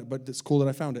this, but it's cool that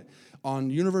I found it,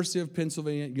 on University of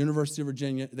Pennsylvania, University of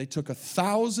Virginia. They took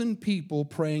 1,000 people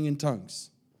praying in tongues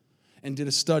and did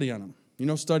a study on them. You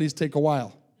know, studies take a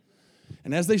while.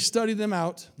 And as they studied them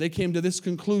out, they came to this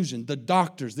conclusion. The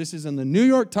doctors, this is in the New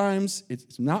York Times,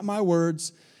 it's not my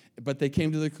words, but they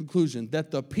came to the conclusion that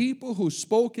the people who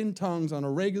spoke in tongues on a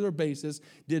regular basis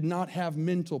did not have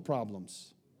mental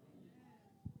problems.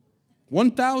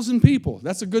 1,000 people,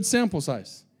 that's a good sample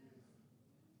size.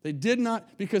 They did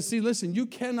not, because see, listen, you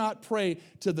cannot pray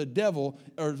to the devil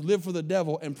or live for the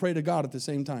devil and pray to God at the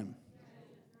same time.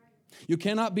 You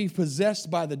cannot be possessed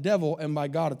by the devil and by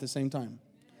God at the same time.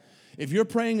 If you're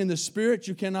praying in the Spirit,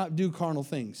 you cannot do carnal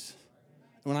things.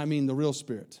 When I mean the real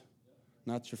spirit.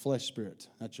 Not your flesh spirit.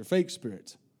 Not your fake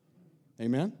spirit.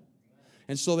 Amen?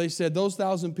 And so they said those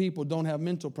 1,000 people don't have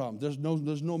mental problems.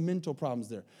 There's no mental problems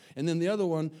there. And then the other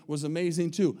one was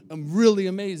amazing too. Really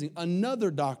amazing. Another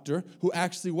doctor who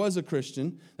actually was a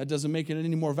Christian, that doesn't make it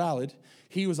any more valid.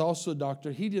 He was also a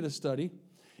doctor. He did a study.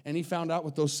 And he found out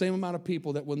with those same amount of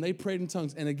people that when they prayed in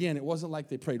tongues, and again, it wasn't like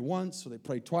they prayed once or they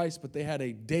prayed twice, but they had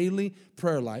a daily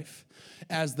prayer life.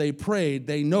 As they prayed,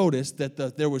 they noticed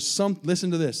that there was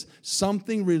listen to this,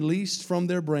 something released from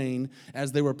their brain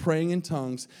as they were praying in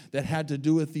tongues that had to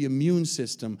do with the immune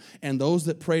system. And those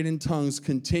that prayed in tongues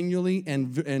continually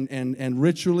and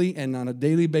ritually and on a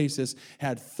daily basis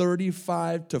had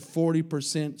 35 to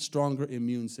 40% stronger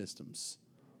immune systems.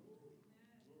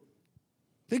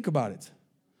 Think about it.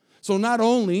 So not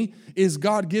only is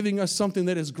God giving us something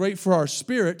that is great for our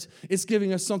spirit, it's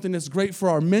giving us something that's great for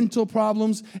our mental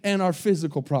problems and our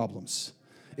physical problems.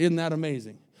 Isn't that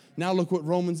amazing? Now look what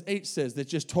Romans 8 says. That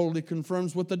just totally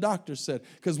confirms what the doctors said.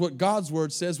 Because what God's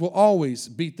word says will always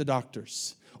beat the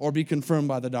doctors or be confirmed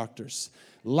by the doctors.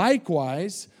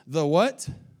 Likewise, the what?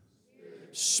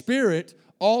 Spirit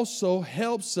also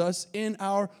helps us in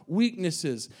our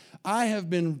weaknesses. I have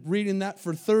been reading that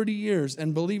for 30 years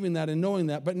and believing that and knowing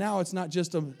that, but now it's not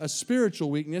just a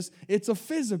spiritual weakness, it's a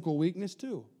physical weakness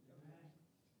too.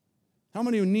 How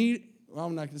many need, well,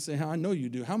 I'm not going to say how, I know you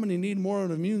do. How many need more of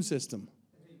an immune system?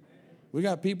 We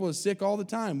got people that's sick all the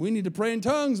time. We need to pray in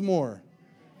tongues more.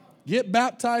 Get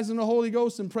baptized in the Holy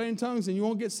Ghost and pray in tongues and you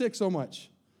won't get sick so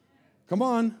much. Come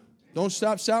on. Don't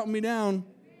stop shouting me down.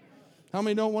 How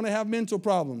many don't want to have mental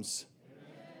problems?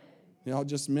 Y'all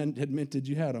just admitted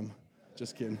you had them.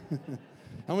 Just kidding.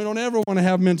 And we don't ever want to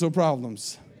have mental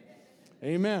problems.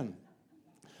 Amen.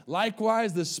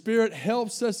 Likewise, the Spirit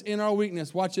helps us in our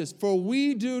weakness. Watch this. For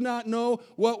we do not know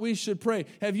what we should pray.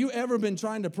 Have you ever been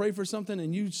trying to pray for something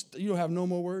and you have no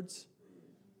more words?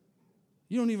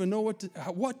 You don't even know what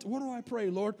do I pray,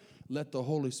 Lord? Let the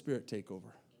Holy Spirit take over.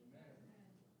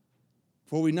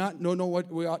 For we not know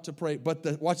what we ought to pray.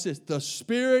 But watch this. The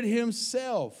Spirit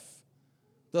Himself,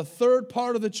 the third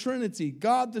part of the Trinity,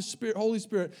 God the Spirit, Holy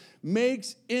Spirit,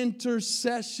 makes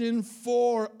intercession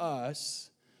for us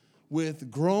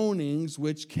with groanings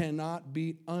which cannot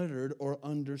be uttered or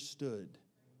understood.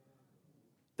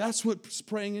 That's what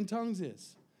praying in tongues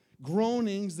is.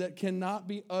 Groanings that cannot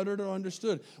be uttered or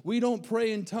understood. We don't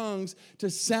pray in tongues to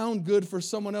sound good for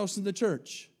someone else in the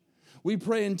church. We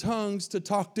pray in tongues to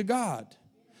talk to God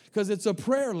because it's a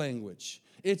prayer language.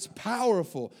 It's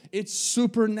powerful. It's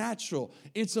supernatural.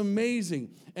 It's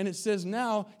amazing. And it says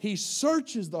now He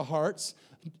searches the hearts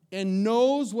and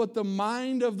knows what the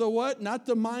mind of the what? Not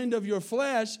the mind of your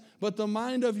flesh, but the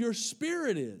mind of your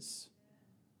spirit is.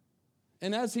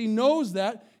 And as He knows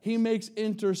that, He makes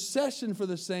intercession for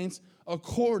the saints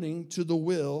according to the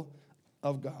will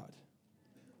of God.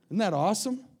 Isn't that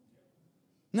awesome? Isn't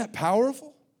that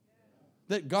powerful?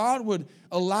 That God would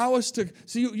allow us to,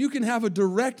 see, you can have a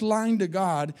direct line to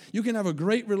God. You can have a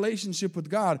great relationship with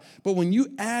God. But when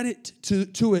you add it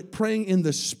to it, praying in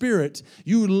the Spirit,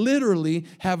 you literally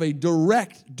have a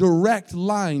direct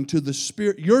line to the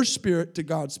Spirit, your spirit to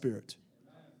God's Spirit.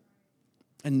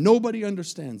 And nobody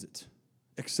understands it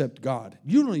except God.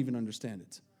 You don't even understand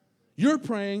it. You're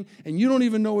praying and you don't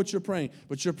even know what you're praying,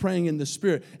 but you're praying in the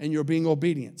Spirit and you're being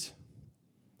obedient.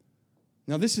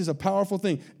 Now, this is a powerful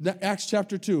thing. Acts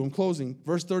chapter 2, I'm closing,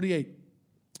 verse 38.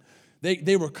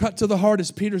 They were cut to the heart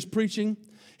as Peter's preaching.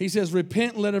 He says,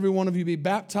 repent and let every one of you be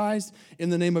baptized in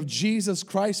the name of Jesus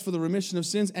Christ for the remission of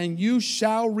sins, and you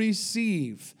shall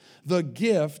receive the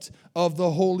gift of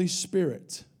the Holy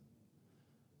Spirit.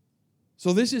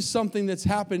 So this is something that's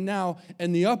happened now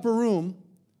in the upper room.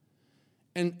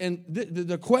 And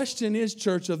the question is,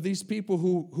 church, of these people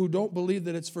who don't believe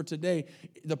that it's for today,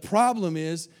 the problem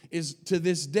is to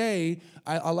this day,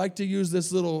 I like to use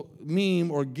this little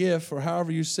meme or gif or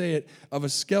however you say it of a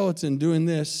skeleton doing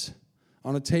this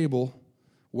on a table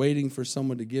waiting for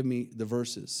someone to give me the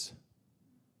verses.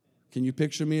 Can you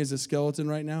picture me as a skeleton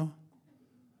right now?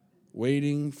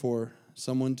 Waiting for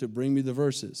someone to bring me the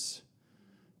verses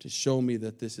to show me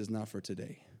that this is not for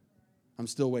today. I'm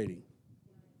still waiting.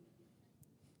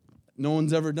 No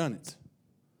one's ever done it.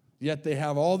 Yet they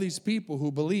have all these people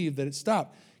who believe that it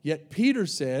stopped. Yet Peter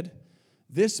said,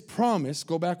 this promise,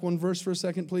 go back one verse for a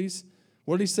second, please.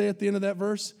 What did he say at the end of that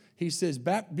verse? He says,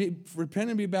 repent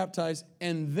and be baptized,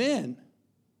 and then,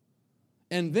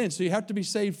 so you have to be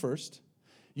saved first,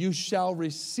 you shall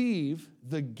receive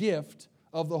the gift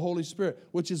of the Holy Spirit,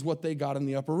 which is what they got in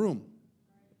the upper room.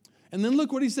 And then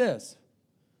look what he says.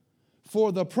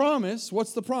 For the promise,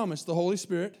 what's the promise? The Holy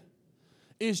Spirit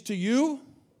is to you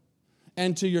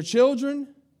and to your children,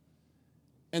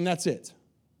 and that's it.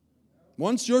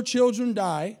 Once your children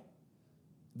die,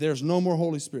 there's no more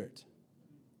Holy Spirit.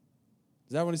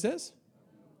 Is that what he says?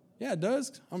 Yeah, it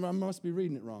does. I must be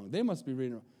reading it wrong. They must be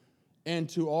reading it wrong. And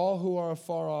to all who are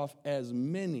afar off, as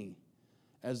many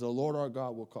as the Lord our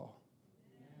God will call.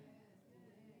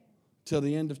 Till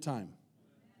the end of time,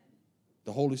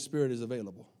 the Holy Spirit is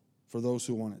available for those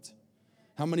who want it.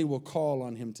 How many will call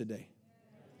on Him today?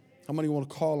 How many want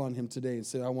to call on Him today and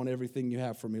say, I want everything you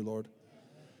have for me, Lord?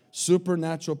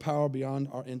 Supernatural power beyond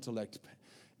our intellect.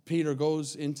 Peter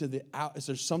goes into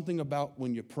there's something about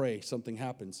when you pray, something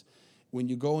happens. When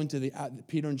you go into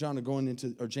Peter and John are going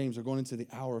into, or James are going into the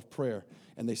hour of prayer,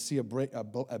 and they see a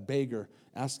beggar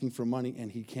asking for money,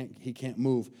 and he can't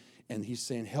move, and he's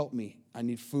saying, help me, I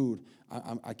need food,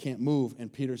 I can't move.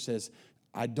 And Peter says,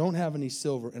 I don't have any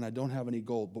silver and I don't have any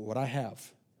gold, but what I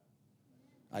have,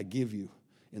 I give you.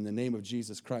 In the name of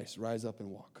Jesus Christ, rise up and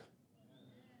walk.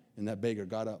 And that beggar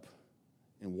got up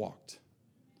and walked.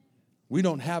 We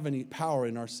don't have any power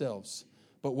in ourselves,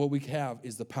 but what we have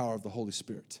is the power of the Holy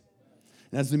Spirit.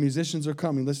 And as the musicians are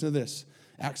coming, listen to this.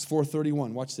 Acts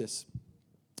 4:31, watch this.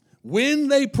 When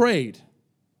they prayed,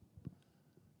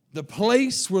 the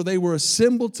place where they were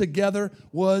assembled together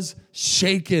was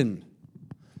shaken.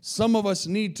 Some of us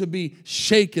need to be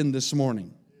shaken this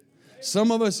morning.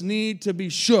 Some of us need to be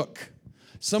shook.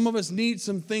 Some of us need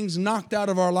some things knocked out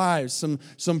of our lives,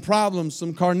 some problems,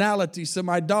 some carnality, some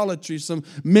idolatry, some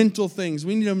mental things.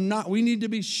 We need to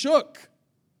be shook.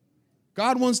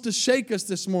 God wants to shake us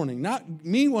this morning. Not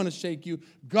me want to shake you.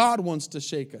 God wants to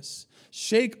shake us.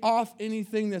 Shake off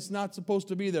anything that's not supposed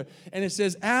to be there. And it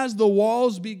says, as the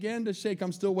walls began to shake,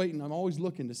 I'm still waiting. I'm always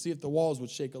looking to see if the walls would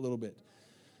shake a little bit.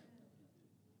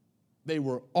 They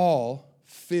were all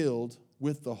filled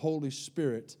with the Holy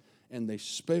Spirit, and they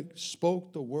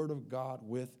spoke the word of God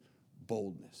with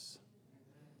boldness.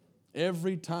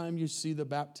 Every time you see the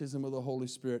baptism of the Holy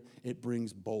Spirit, it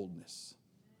brings boldness.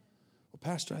 Well,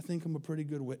 Pastor, I think I'm a pretty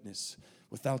good witness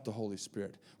without the Holy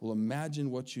Spirit. Well,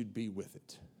 imagine what you'd be with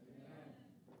it.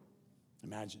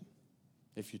 Imagine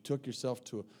if you took yourself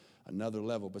to another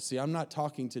level. But see, I'm not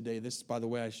talking today. This, by the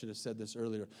way, I should have said this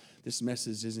earlier. This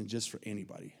message isn't just for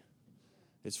anybody.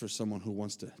 It's for someone who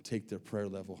wants to take their prayer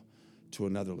level to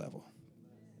another level.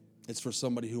 It's for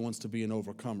somebody who wants to be an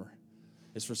overcomer.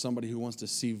 It's for somebody who wants to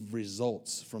see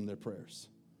results from their prayers.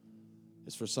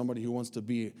 It's for somebody who wants to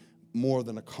be more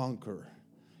than a conqueror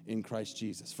in Christ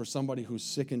Jesus. For somebody who's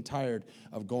sick and tired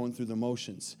of going through the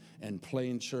motions and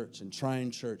playing church and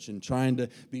trying to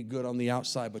be good on the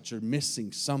outside, but you're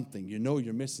missing something. You know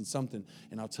you're missing something,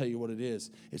 and I'll tell you what it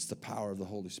is. It's the power of the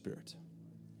Holy Spirit.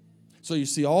 So you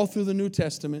see all through the New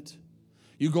Testament,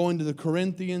 you go into the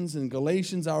Corinthians and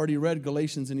Galatians. I already read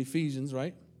Galatians and Ephesians,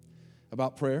 right?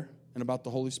 About prayer and about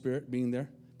the Holy Spirit being there.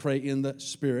 Pray in the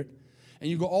Spirit. And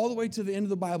you go all the way to the end of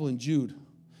the Bible in Jude,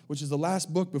 which is the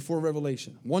last book before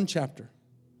Revelation. One chapter.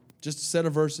 Just a set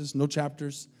of verses, no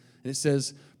chapters. And it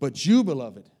says, but you,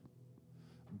 beloved,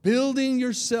 building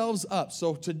yourselves up.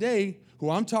 So today,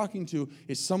 who I'm talking to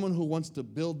is someone who wants to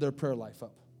build their prayer life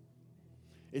up.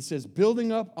 It says,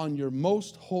 building up on your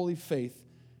most holy faith,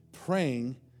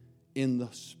 praying in the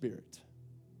Spirit.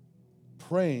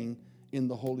 Praying in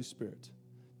the Holy Spirit.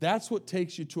 That's what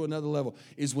takes you to another level,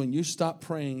 is when you stop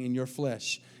praying in your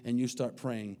flesh and you start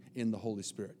praying in the Holy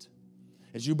Spirit.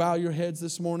 As you bow your heads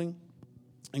this morning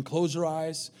and close your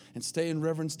eyes and stay in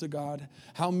reverence to God,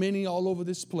 how many all over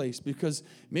this place? Because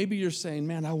maybe you're saying,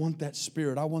 man, I want that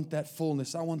Spirit. I want that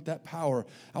fullness. I want that power.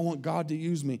 I want God to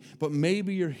use me. But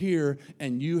maybe you're here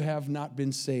and you have not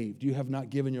been saved. You have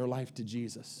not given your life to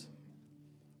Jesus.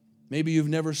 Maybe you've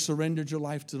never surrendered your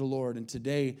life to the Lord, and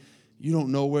today you don't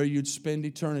know where you'd spend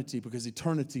eternity, because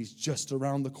eternity is just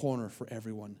around the corner for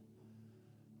everyone.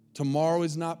 Tomorrow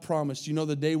is not promised. You know,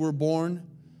 the day we're born,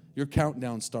 your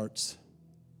countdown starts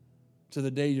to the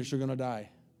day you're going to die.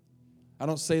 I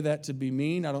don't say that to be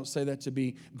mean. I don't say that to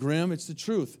be grim. It's the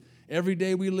truth. Every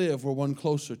day we live, we're one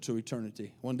closer to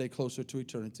eternity. One day closer to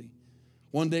eternity.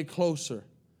 One day closer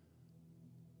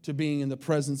to being in the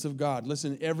presence of God.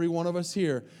 Listen, every one of us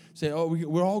here say, oh,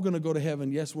 we're all going to go to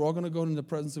heaven. Yes, we're all going to go in the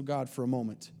presence of God for a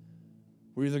moment.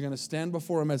 We're either going to stand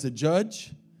before Him as a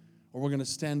judge, or we're going to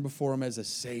stand before Him as a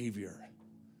Savior.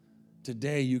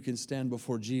 Today, you can stand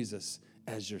before Jesus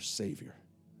as your Savior.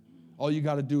 All you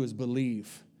got to do is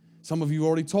believe. Some of you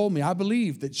already told me, I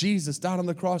believe that Jesus died on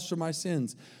the cross for my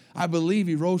sins. I believe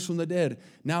He rose from the dead.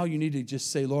 Now you need to just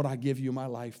say, Lord, I give you my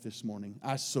life this morning.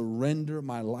 I surrender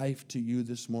my life to you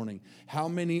this morning. How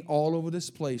many all over this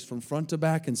place, from front to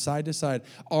back and side to side,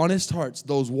 honest hearts,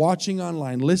 those watching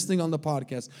online, listening on the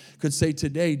podcast, could say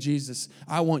today, Jesus,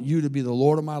 I want you to be the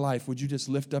Lord of my life. Would you just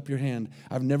lift up your hand?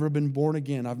 I've never been born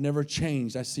again. I've never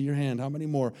changed. I see your hand. How many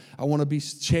more? I want to be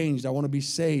changed. I want to be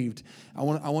saved. I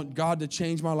want God to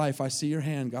change my life. I see your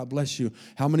hand. God bless you.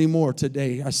 How many more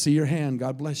today? I see your hand.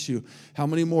 God bless you. How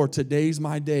many more? Today's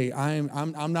my day.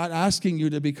 I'm not asking you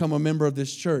to become a member of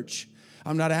this church.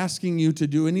 I'm not asking you to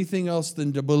do anything else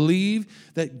than to believe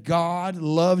that God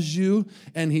loves you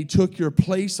and He took your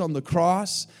place on the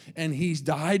cross and He's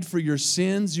died for your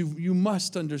sins. You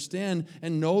must understand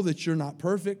and know that you're not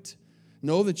perfect.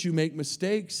 Know that you make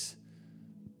mistakes.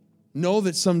 Know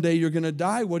that someday you're going to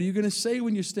die. What are you going to say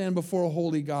when you stand before a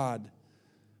holy God?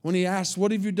 When He asks,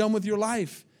 what have you done with your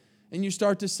life? And you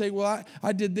start to say, well,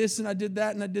 I did this and I did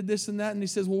that and I did this and that. And He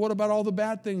says, well, what about all the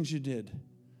bad things you did?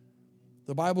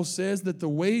 The Bible says that the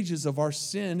wages of our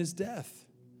sin is death,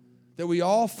 that we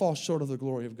all fall short of the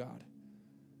glory of God.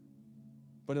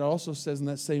 But it also says in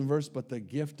that same verse, but the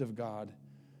gift of God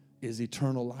is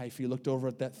eternal life. He looked over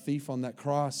at that thief on that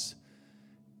cross,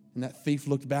 and that thief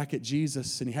looked back at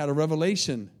Jesus, and he had a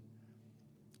revelation.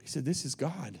 He said, this is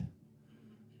God. And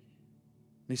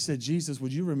he said, Jesus,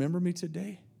 would you remember me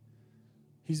today?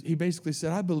 He basically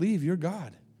said, I believe you're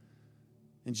God.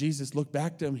 And Jesus looked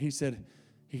back to him. He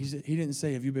didn't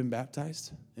say, have you been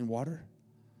baptized in water?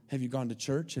 Have you gone to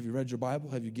church? Have you read your Bible?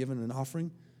 Have you given an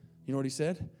offering? You know what He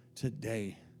said?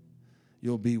 Today,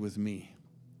 you'll be with me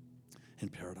in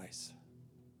paradise.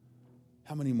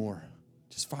 How many more?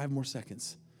 Just 5 more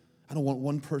seconds. I don't want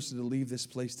one person to leave this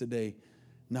place today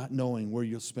not knowing where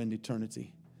you'll spend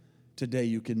eternity. Today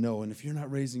you can know. And if you're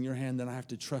not raising your hand, then I have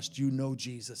to trust you know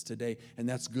Jesus today. And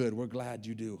that's good. We're glad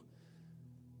you do.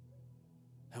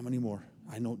 How many more?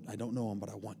 I don't know them, but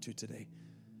I want to today.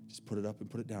 Just put it up and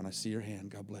put it down. I see your hand.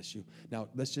 God bless you. Now,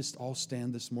 let's just all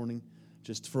stand this morning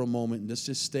just for a moment. And let's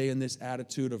just stay in this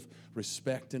attitude of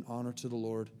respect and honor to the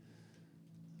Lord.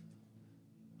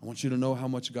 I want you to know how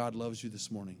much God loves you this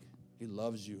morning. He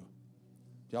loves you.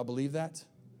 Do y'all believe that?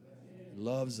 He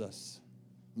loves us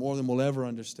more than we'll ever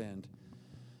understand.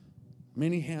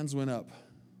 Many hands went up.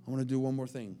 I want to do one more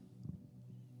thing.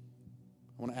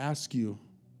 I want to ask you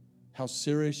how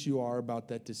serious you are about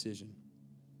that decision.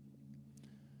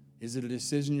 Is it a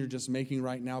decision you're just making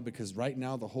right now? Because right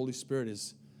now the Holy Spirit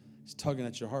is tugging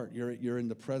at your heart. You're in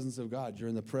the presence of God. You're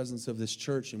in the presence of this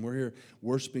church, and we're here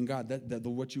worshiping God.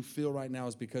 What you feel right now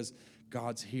is because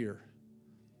God's here.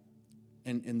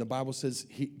 And the Bible says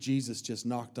Jesus just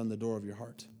knocked on the door of your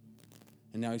heart.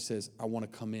 And now he says, I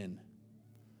want to come in,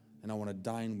 and I want to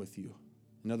dine with you.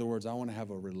 In other words, I want to have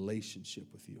a relationship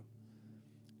with you.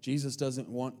 Jesus doesn't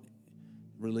want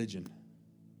religion.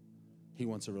 He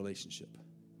wants a relationship.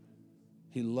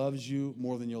 He loves you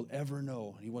more than you'll ever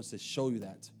know. He wants to show you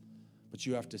that. But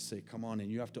you have to say, come on in.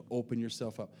 You have to open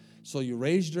yourself up. So you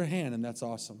raised your hand, and that's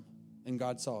awesome. And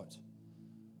God saw it.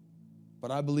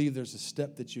 But I believe there's a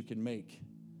step that you can make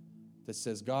that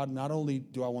says, God, not only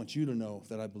do I want you to know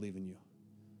that I believe in you,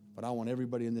 but I want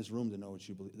everybody in this room to know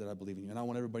that I believe in you. And I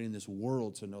want everybody in this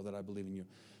world to know that I believe in you.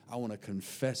 I want to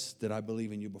confess that I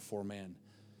believe in you before man.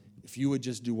 If you would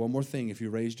just do one more thing, if you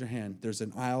raised your hand, there's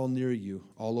an aisle near you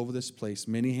all over this place.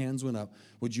 Many hands went up.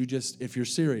 Would you just, if you're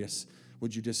serious,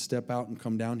 would you just step out and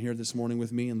come down here this morning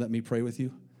with me and let me pray with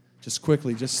you? Just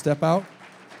quickly, just step out.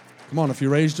 Come on, if you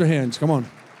raised your hands, come on.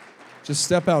 Just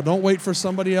step out. Don't wait for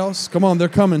somebody else. Come on, they're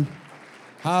coming.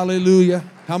 Hallelujah.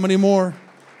 How many more?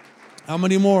 How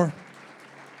many more?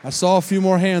 I saw a few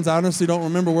more hands. I honestly don't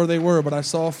remember where they were, but I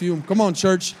saw a few. Come on,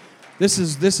 church. This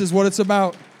is what it's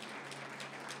about.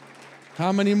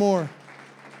 How many more?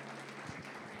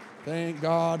 Thank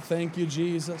God. Thank you,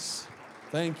 Jesus.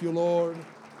 Thank you, Lord.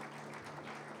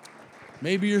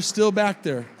 Maybe you're still back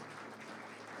there.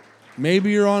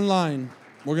 Maybe you're online.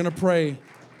 We're going to pray.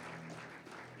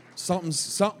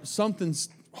 Something's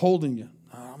holding you.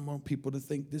 I want people to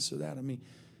think this or that. I mean,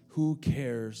 who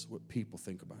cares what people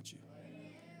think about you?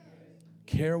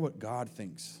 Care what God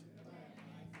thinks.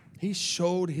 He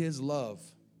showed his love.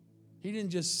 He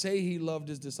didn't just say he loved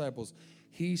his disciples.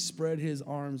 He spread his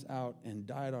arms out and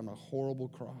died on a horrible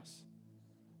cross.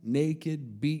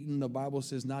 Naked, beaten, the Bible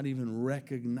says not even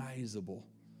recognizable.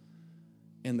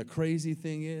 And the crazy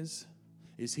thing is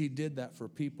he did that for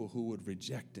people who would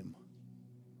reject him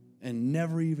and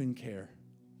never even care.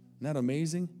 Isn't that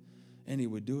amazing? And he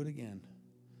would do it again.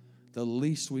 The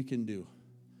least we can do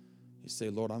is say,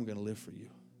 Lord, I'm going to live for you.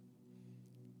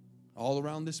 All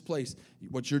around this place,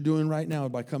 what you're doing right now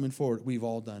by coming forward, we've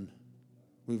all done.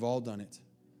 We've all done it.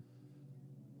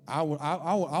 I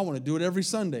want to do it every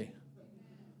Sunday.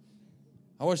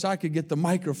 I wish I could get the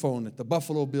microphone at the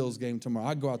Buffalo Bills game tomorrow.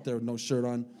 I'd go out there with no shirt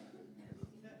on,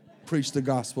 preach the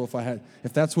gospel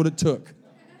if that's what it took.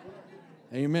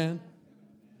 Amen.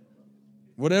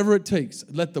 Whatever it takes,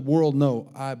 let the world know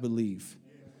I believe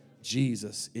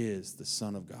Jesus is the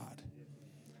Son of God.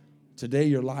 Today,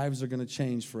 your lives are going to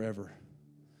change forever.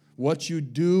 What you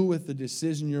do with the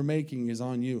decision you're making is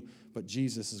on you, but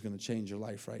Jesus is going to change your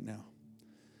life right now.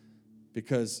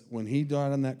 Because when he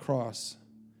died on that cross,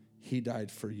 he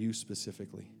died for you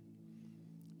specifically.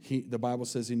 The Bible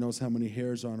says he knows how many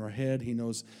hairs are on our head. He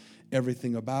knows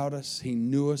everything about us. He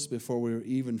knew us before we were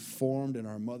even formed in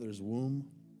our mother's womb.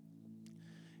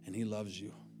 And he loves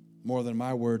you more than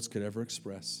my words could ever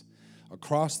express.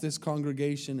 Across this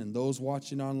congregation and those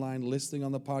watching online, listening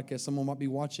on the podcast, someone might be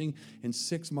watching in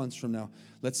 6 months from now.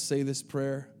 Let's say this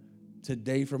prayer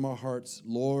today from our hearts.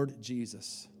 Lord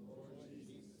Jesus,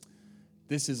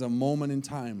 this is a moment in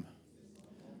time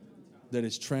that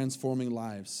is transforming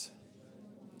lives.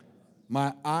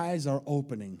 My eyes are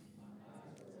opening,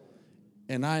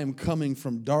 and I am coming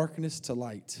from darkness to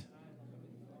light,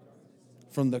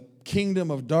 from the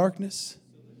kingdom of darkness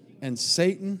and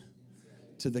Satan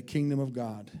to the kingdom of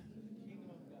God.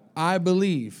 I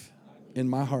believe in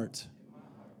my heart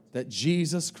that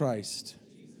Jesus Christ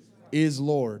is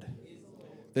Lord,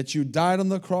 that you died on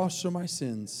the cross for my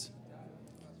sins,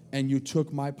 and you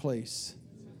took my place.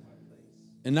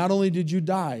 And not only did you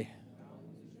die,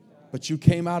 but you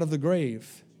came out of the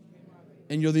grave.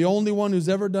 And you're the only one who's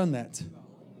ever done that.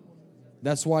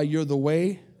 That's why you're the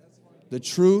way, the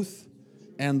truth,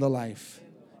 and the life.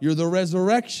 You're the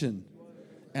resurrection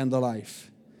and the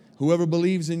life. Whoever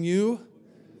believes in you,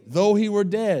 though he were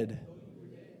dead,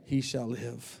 he shall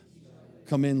live.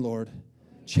 Come in, Lord.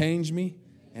 Change me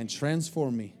and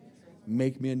transform me.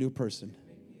 Make me a new person.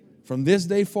 From this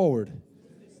day forward,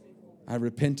 I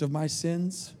repent of my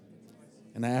sins,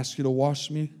 and I ask you to wash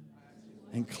me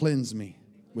and cleanse me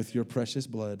with your precious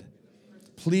blood.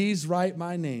 Please write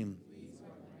my name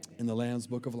in the Lamb's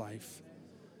Book of Life.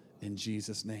 In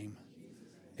Jesus' name,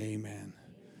 amen.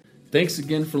 Thanks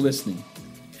again for listening.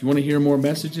 If you want to hear more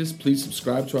messages, please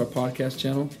subscribe to our podcast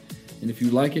channel. And if you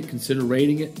like it, consider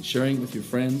rating it and sharing it with your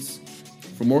friends.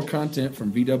 For more content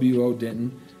from VWO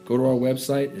Denton, go to our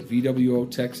website at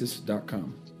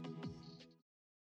vwotexas.com.